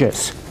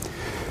changes.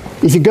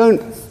 If you go and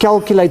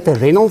calculate the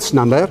Reynolds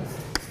number,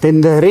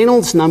 then the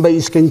Reynolds number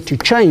is going to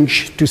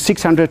change to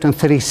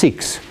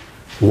 636.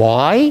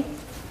 Why?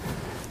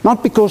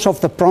 Not because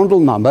of the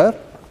Prandtl number,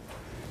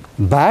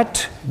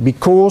 but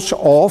because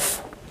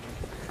of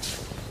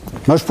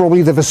most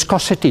probably the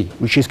viscosity,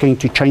 which is going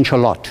to change a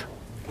lot.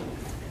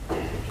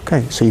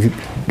 Okay, so if you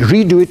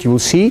redo it, you will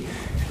see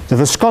the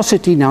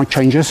viscosity now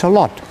changes a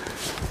lot.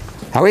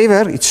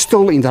 However, it's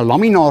still in the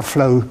laminar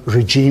flow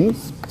regime.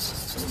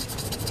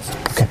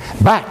 Okay,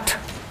 but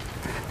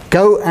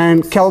go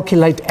and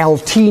calculate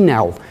LT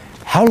now.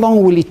 How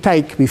long will it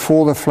take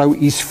before the flow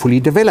is fully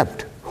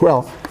developed?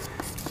 Well,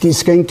 it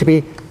is going to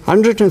be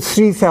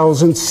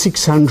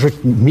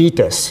 103,600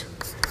 meters.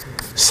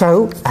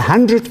 So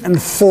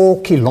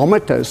 104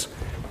 kilometers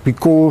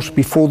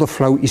before the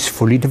flow is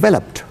fully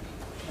developed.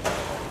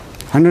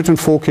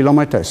 104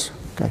 kilometers.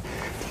 Okay.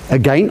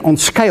 Again, on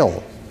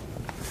scale.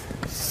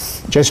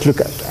 Just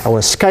look at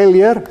our scale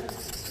here.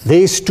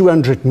 There's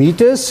 200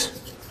 meters.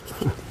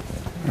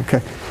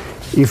 Okay.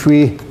 If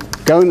we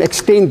go and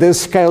extend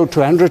this scale to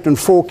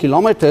 104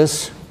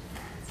 kilometers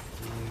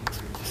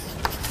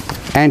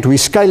and we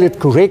scale it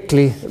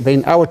correctly,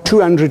 then our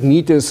 200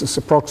 meters is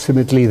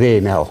approximately there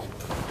now.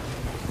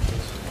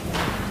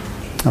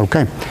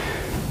 Okay.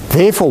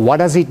 Therefore, what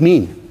does it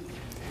mean?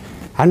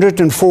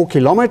 104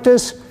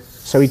 kilometers,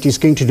 so it is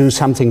going to do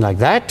something like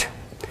that.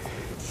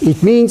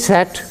 It means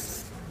that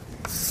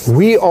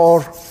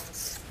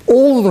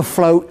all the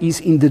flow is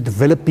in the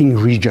developing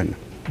region.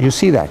 You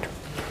see that?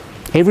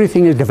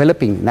 Everything is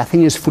developing,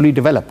 nothing is fully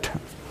developed.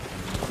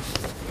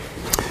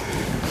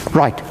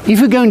 Right, if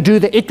we go and do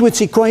the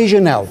Edwards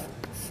equation now.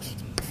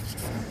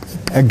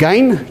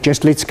 Again,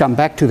 just let's come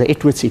back to the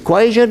Edwards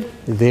equation.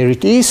 There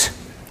it is.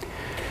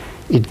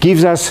 It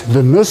gives us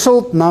the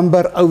Nusselt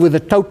number over the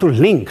total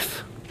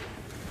length.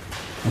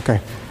 Okay,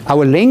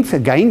 our length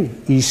again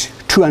is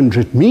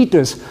 200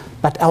 meters,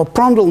 but our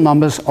Prandtl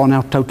numbers are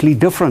now totally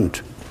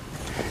different.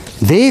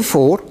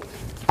 Therefore,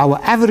 our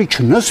average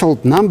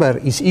Nusselt number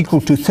is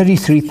equal to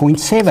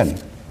 33.7,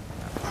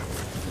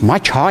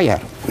 much higher.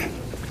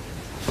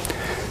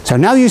 So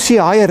now you see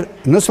a higher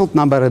Nusselt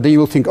number, and then you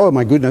will think, oh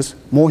my goodness,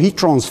 more heat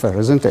transfer,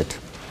 isn't it?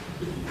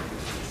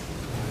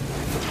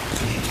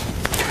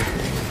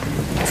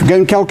 If you go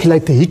and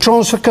calculate the heat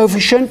transfer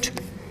coefficient,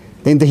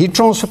 then the heat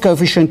transfer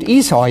coefficient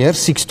is higher,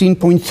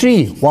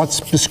 16.3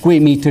 watts per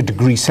square meter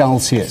degree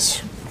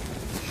Celsius.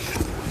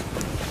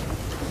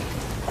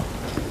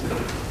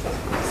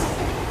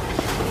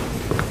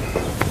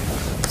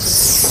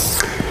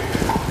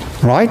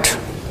 Right?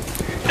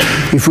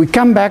 If we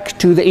come back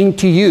to the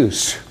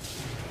NTUs,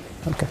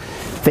 okay.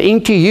 The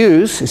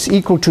NTUs is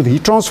equal to the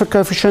heat transfer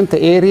coefficient,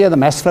 the area, the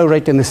mass flow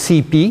rate, and the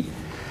CP.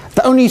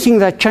 The only thing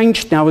that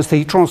changed now is the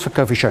heat transfer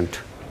coefficient.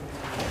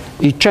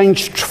 It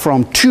changed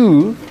from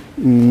 2,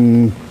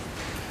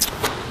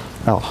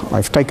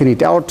 I've taken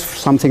it out,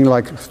 something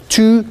like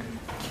 2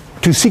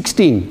 to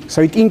 16.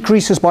 So it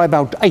increases by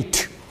about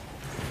 8.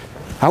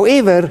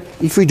 However,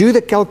 if we do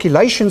the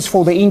calculations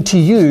for the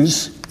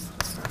NTUs,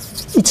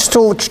 it's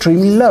still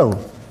extremely low,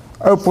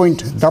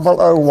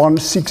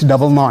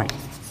 0.001699.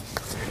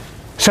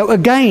 So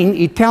again,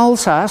 it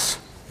tells us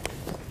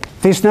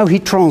there's no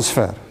heat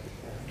transfer.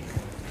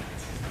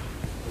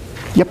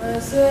 Yep.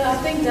 So I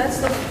think that's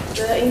the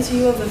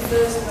NTU of the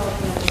first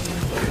calculation.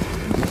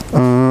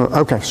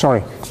 Okay,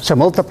 sorry. So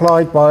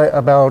multiplied by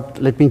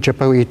about, let me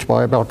jippo it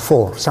by about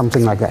 4,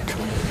 something like that.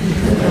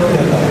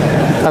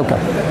 Okay.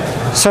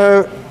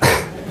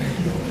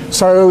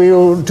 So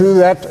we'll do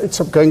that. It's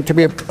going to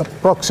be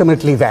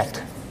approximately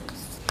that.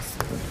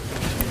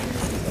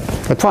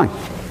 But fine.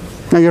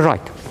 No, you're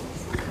right.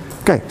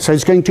 Okay, so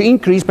it's going to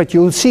increase, but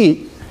you'll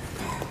see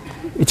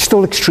it's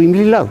still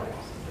extremely low.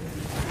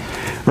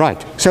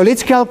 Right, so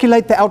let's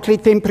calculate the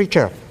outlet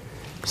temperature.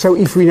 So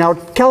if we now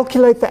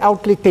calculate the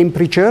outlet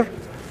temperature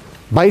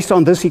based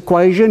on this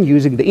equation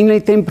using the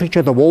inlet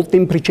temperature, the wall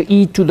temperature,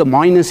 E to the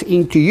minus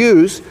into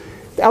U's,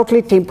 the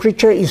outlet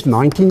temperature is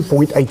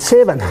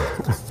 19.87.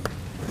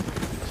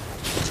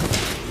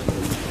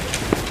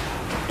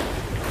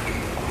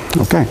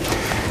 Okay,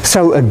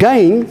 so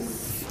again,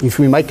 if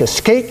we make a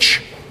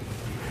sketch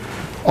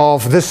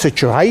of this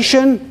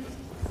situation,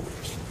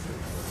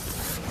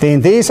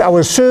 then there's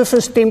our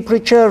surface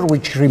temperature,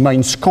 which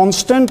remains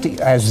constant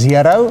as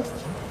 0.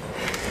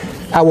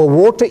 Our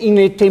water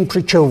inlet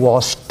temperature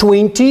was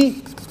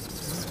 20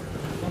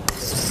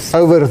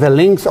 over the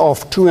length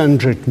of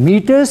 200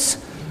 meters,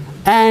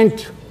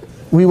 and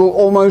we will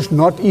almost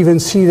not even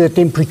see the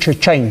temperature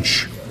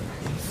change.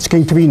 It's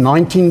going to be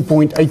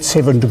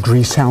 19.87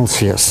 degrees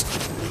Celsius.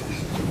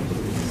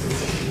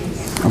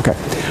 Okay.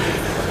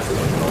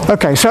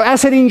 Okay, so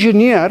as an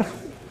engineer,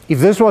 if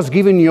this was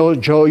given your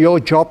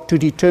job to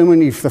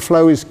determine if the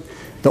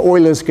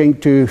oil is going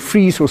to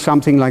freeze or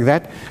something like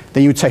that,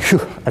 then you'd say,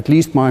 phew, at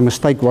least my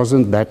mistake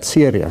wasn't that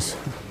serious.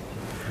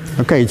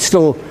 Okay, it's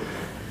still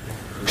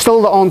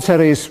the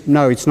answer is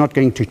no, it's not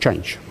going to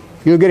change.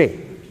 You agree?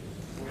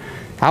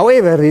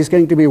 However, there's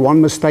going to be one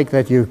mistake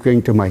that you're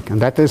going to make,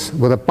 and that is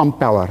with a pump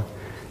power.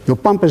 Your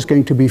pump is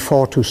going to be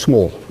far too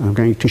small. I'm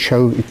going to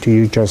show it to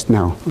you just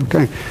now.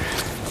 Okay,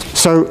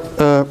 so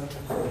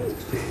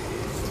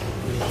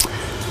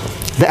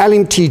the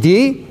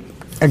LMTD,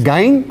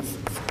 again,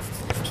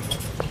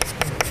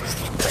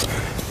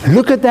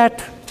 look at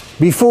that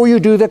before you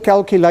do the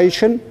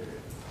calculation.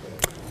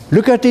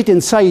 Look at it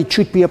and say it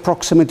should be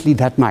approximately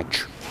that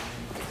much.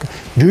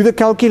 Do the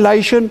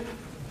calculation.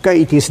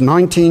 Okay, it is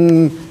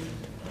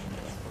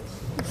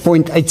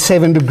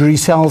 19.87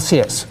 degrees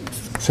Celsius.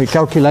 So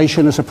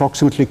calculation is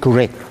approximately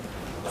correct.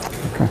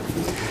 Okay.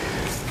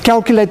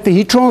 Calculate the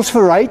heat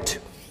transfer rate.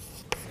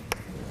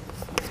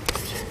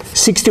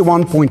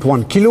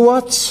 61.1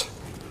 kilowatts.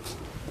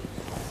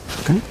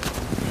 Okay.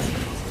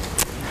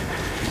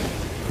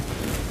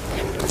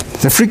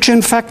 The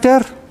friction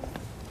factor,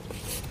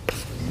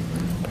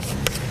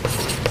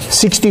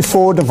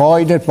 64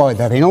 divided by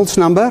the Reynolds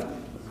number,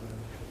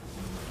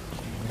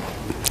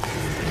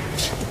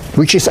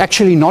 which is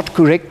actually not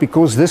correct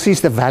because this is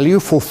the value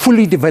for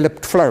fully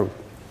developed flow.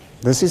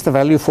 This is the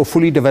value for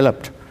fully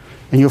developed,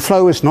 and your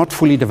flow is not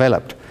fully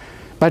developed.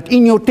 But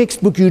in your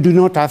textbook, you do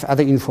not have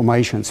other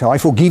information, so I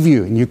forgive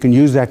you, and you can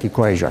use that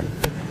equation.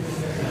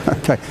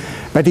 Okay,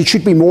 but it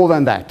should be more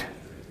than that.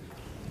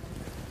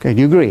 Okay, do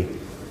you agree?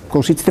 Of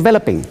course, it's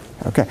developing.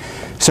 Okay,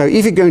 so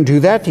if you're going to do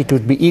that, it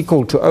would be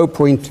equal to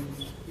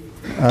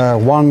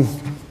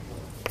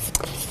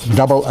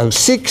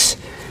 0.1006,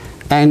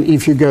 and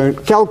if you go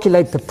and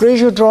calculate the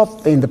pressure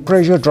drop, then the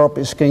pressure drop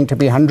is going to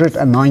be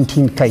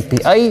 119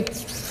 kPa,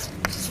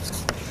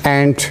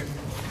 and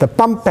the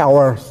pump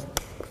power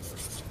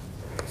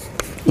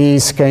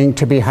is going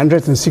to be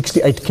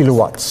 168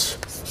 kilowatts.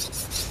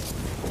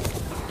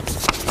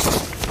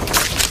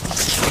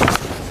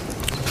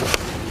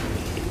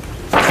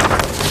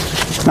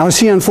 Now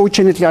see,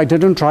 unfortunately, I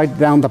didn't write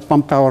down the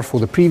pump power for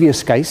the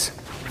previous case,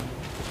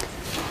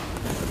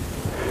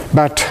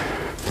 but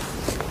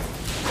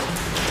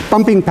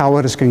pumping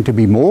power is going to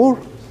be more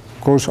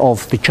because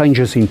of the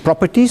changes in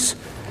properties,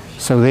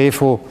 so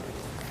therefore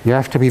you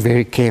have to be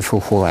very careful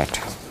for that.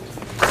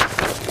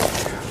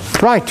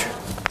 Right.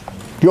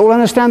 Do you all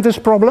understand this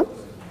problem?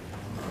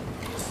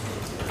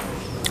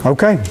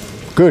 Okay,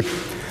 good.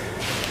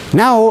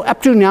 Now,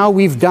 up to now,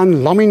 we've done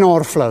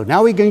laminar flow.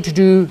 Now we're going to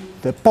do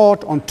the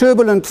part on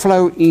turbulent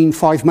flow in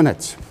 5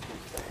 minutes.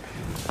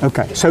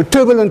 Okay, so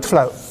turbulent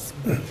flow.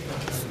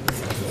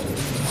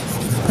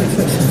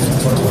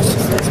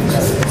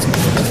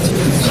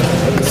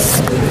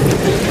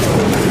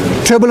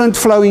 Turbulent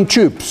flow in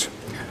tubes.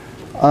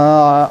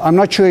 I'm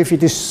not sure if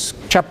it is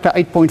chapter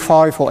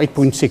 8.5 or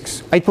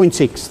 8.6.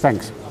 8.6,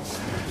 thanks.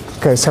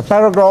 Okay, so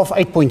paragraph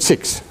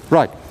 8.6,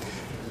 right.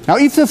 Now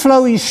if the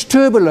flow is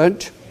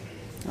turbulent,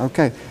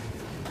 okay,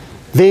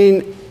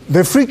 then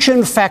the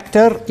friction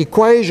factor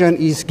equation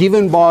is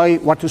given by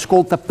what is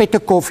called the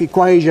Petikov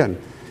equation.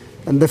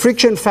 And the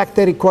friction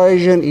factor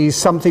equation is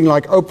something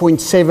like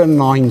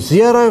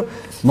 0.790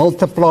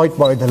 multiplied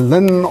by the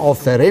ln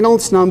of the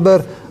Reynolds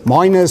number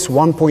minus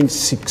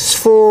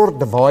 1.64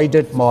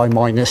 divided by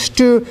minus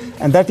 2,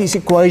 and that is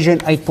equation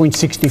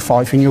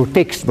 8.65 in your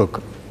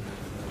textbook.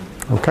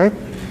 Okay?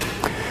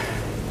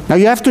 Now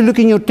you have to look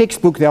in your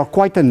textbook, there are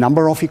quite a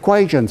number of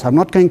equations. I'm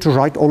not going to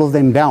write all of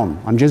them down.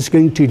 I'm just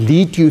going to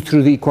lead you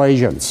through the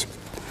equations.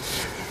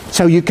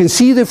 So you can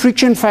see the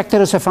friction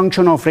factor as a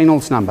function of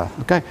Reynolds number.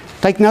 Okay?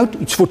 Take note,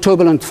 it's for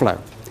turbulent flow.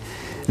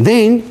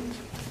 Then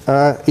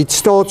it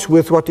starts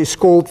with what is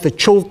called the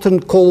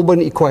Chilton-Colburn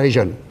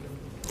equation.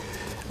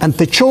 And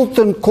the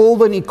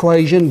Chilton-Colburn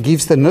equation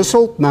gives the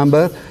Nusselt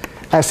number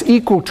as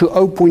equal to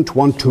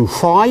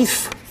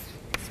 0.125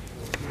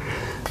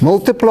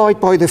 multiplied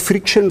by the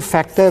friction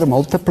factor,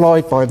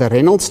 multiplied by the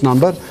Reynolds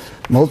number,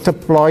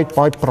 multiplied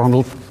by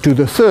Prandtl to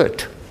the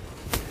third.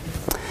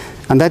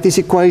 And that is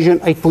equation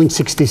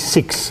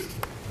 8.66.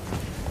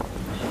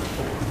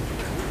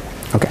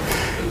 Okay.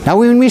 Now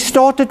when we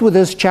started with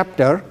this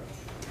chapter,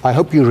 I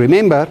hope you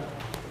remember,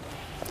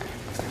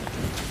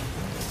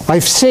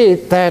 I've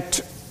said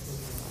that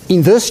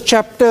in this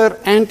chapter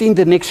and in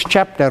the next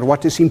chapter,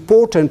 what is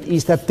important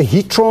is that the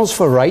heat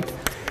transfer rate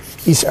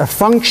is a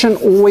function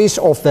always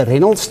of the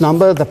Reynolds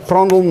number, the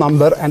Prandtl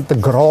number, and the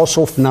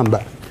Grashof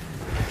number.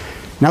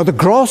 Now the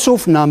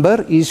Grashof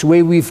number is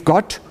where we've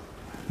got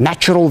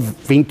natural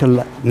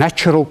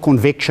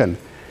convection.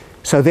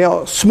 So there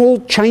are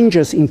small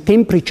changes in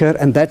temperature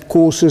and that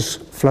causes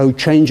flow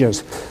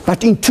changes.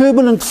 But in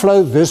turbulent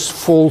flow, this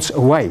falls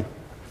away.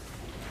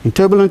 In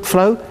turbulent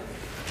flow,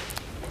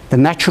 the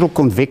natural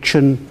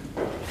convection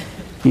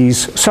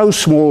is so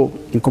small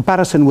in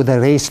comparison with the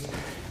rest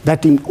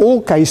that in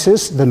all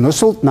cases, the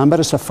Nusselt number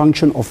is a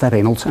function of the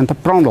Reynolds and the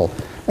Prandtl.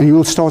 And you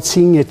will start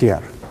seeing it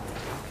here.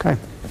 Okay.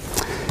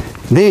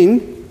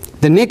 Then,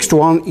 the next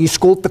one is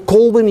called the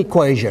Colburn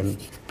equation.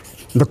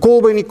 The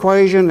Colburn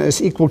equation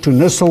is equal to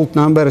Nusselt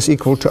number is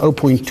equal to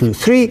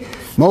 0.23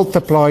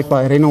 multiplied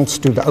by Reynolds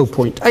to the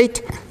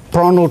 0.8,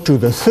 Prandtl to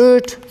the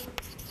third,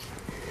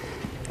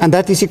 and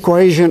that is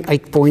equation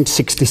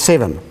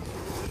 8.67.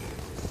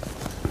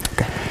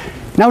 Okay.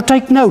 Now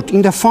take note,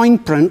 in the fine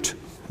print,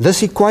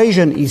 this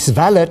equation is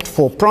valid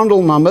for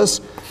Prandtl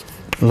numbers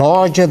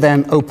larger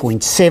than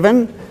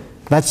 0.7,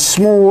 but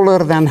smaller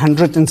than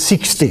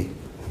 160.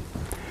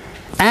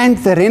 And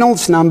the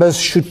Reynolds numbers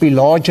should be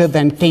larger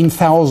than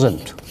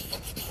 10,000.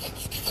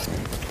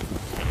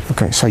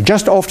 Okay, so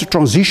just after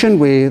transition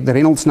where the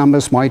Reynolds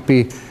numbers might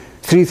be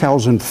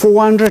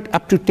 3,400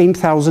 up to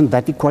 10,000,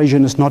 that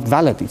equation is not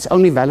valid. It's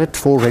only valid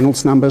for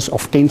Reynolds numbers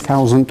of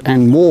 10,000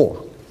 and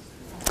more.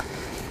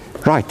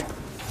 Right.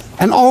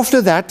 And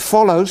after that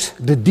follows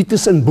the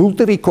Dittes and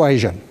Boulter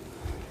equation.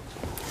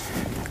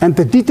 And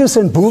the Dittes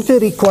and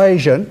Boulter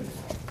equation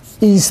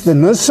is the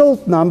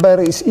Nusselt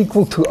number is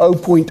equal to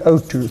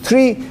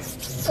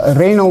 0.023,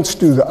 Reynolds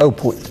to the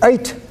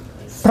 0.8,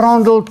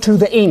 Prandtl to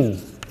the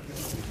n.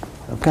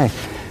 Okay,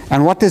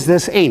 and what is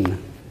this n?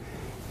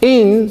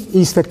 N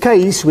is the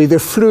case where the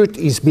fluid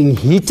is being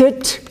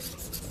heated,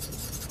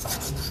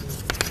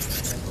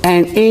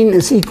 and n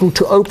is equal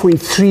to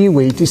 0.3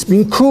 where it is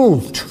being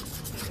cooled.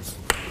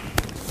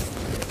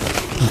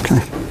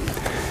 Okay.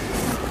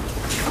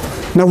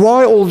 Now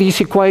why all these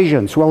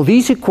equations? Well,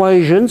 these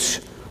equations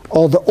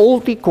are the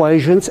old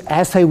equations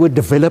as they were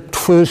developed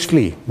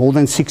firstly, more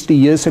than 60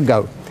 years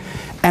ago.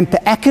 And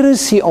the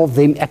accuracy of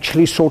them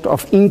actually sort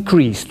of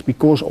increased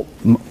because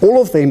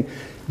all of them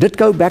did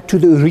go back to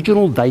the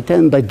original data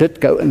and they did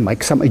go and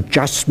make some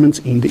adjustments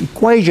in the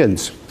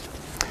equations.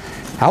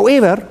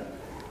 However,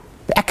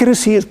 the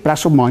accuracy is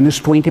plus or minus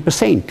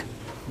 20%.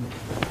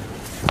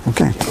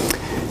 Okay.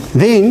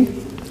 Then,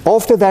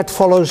 after that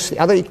follows the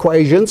other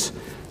equations,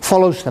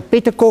 follows the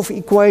Peterkov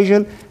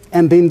equation,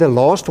 and then the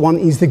last one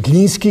is the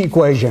Gliński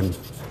equation.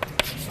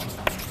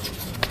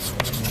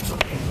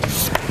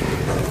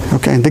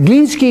 Okay, and the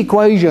Gliński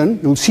equation,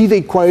 you'll see the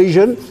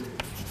equation,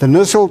 the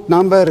Nusselt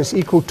number is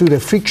equal to the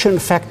friction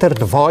factor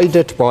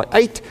divided by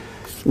 8,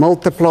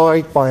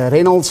 multiplied by a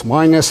Reynolds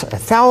minus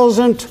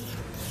 1,000,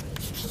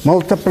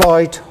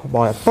 multiplied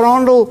by a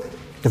Prandtl,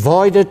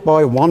 divided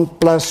by 1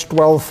 plus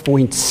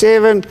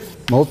 12.7,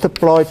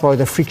 multiplied by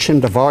the friction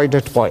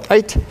divided by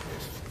 8,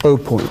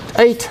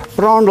 0.8,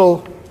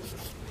 Prandtl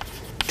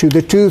to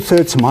the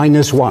 2/3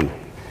 minus 1.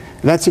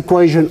 That's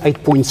equation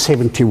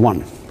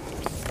 8.71.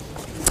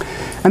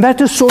 And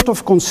that is sort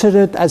of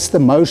considered as the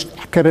most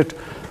accurate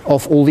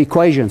of all the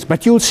equations.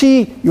 But you'll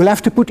see, you'll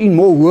have to put in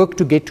more work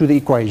to get to the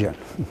equation.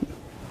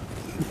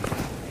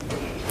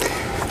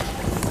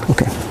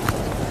 Okay.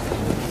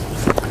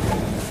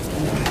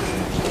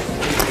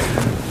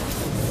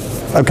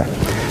 Okay.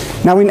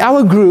 Now in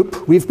our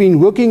group, we've been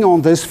working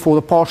on this for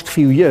the past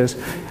few years,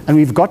 and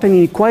we've got an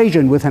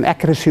equation with an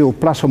accuracy of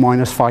plus or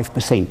minus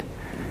 5%.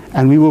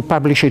 And we will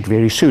publish it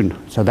very soon.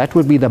 So that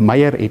would be the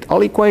Meyer et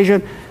al.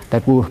 Equation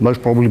that will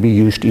most probably be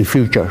used in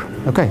future.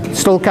 Okay, it's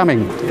still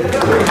coming.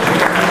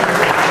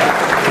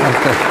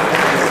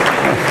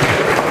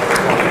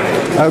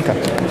 Okay.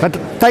 But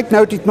take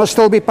note, it must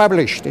still be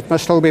published. It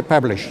must still be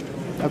published.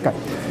 Okay.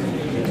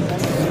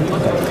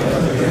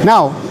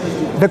 Now,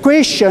 the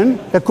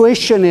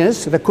question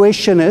is,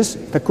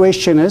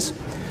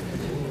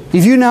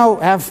 if you now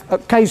have a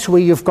case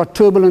where you've got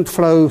turbulent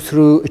flow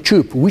through a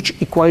tube,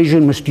 which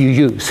equation must you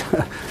use?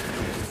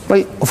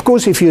 Well, of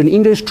course, if you're in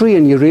industry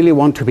and you really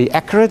want to be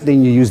accurate,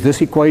 then you use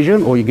this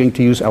equation, or you're going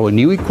to use our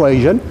new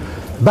equation.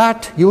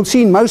 But you'll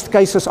see in most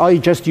cases, I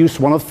just use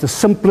one of the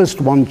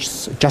simplest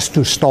ones just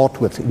to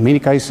start with. In many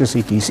cases,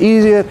 it is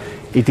easier,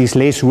 it is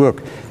less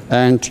work.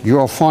 And you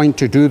are fine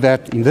to do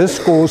that in this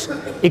course,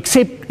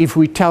 except if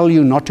we tell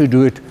you not to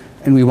do it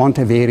and we want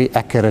a very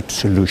accurate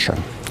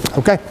solution.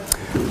 Okay?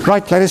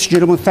 Right, ladies and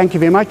gentlemen, thank you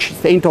very much.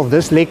 It's the end of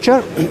this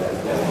lecture.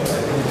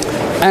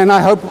 And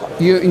I hope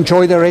you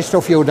enjoy the rest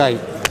of your day.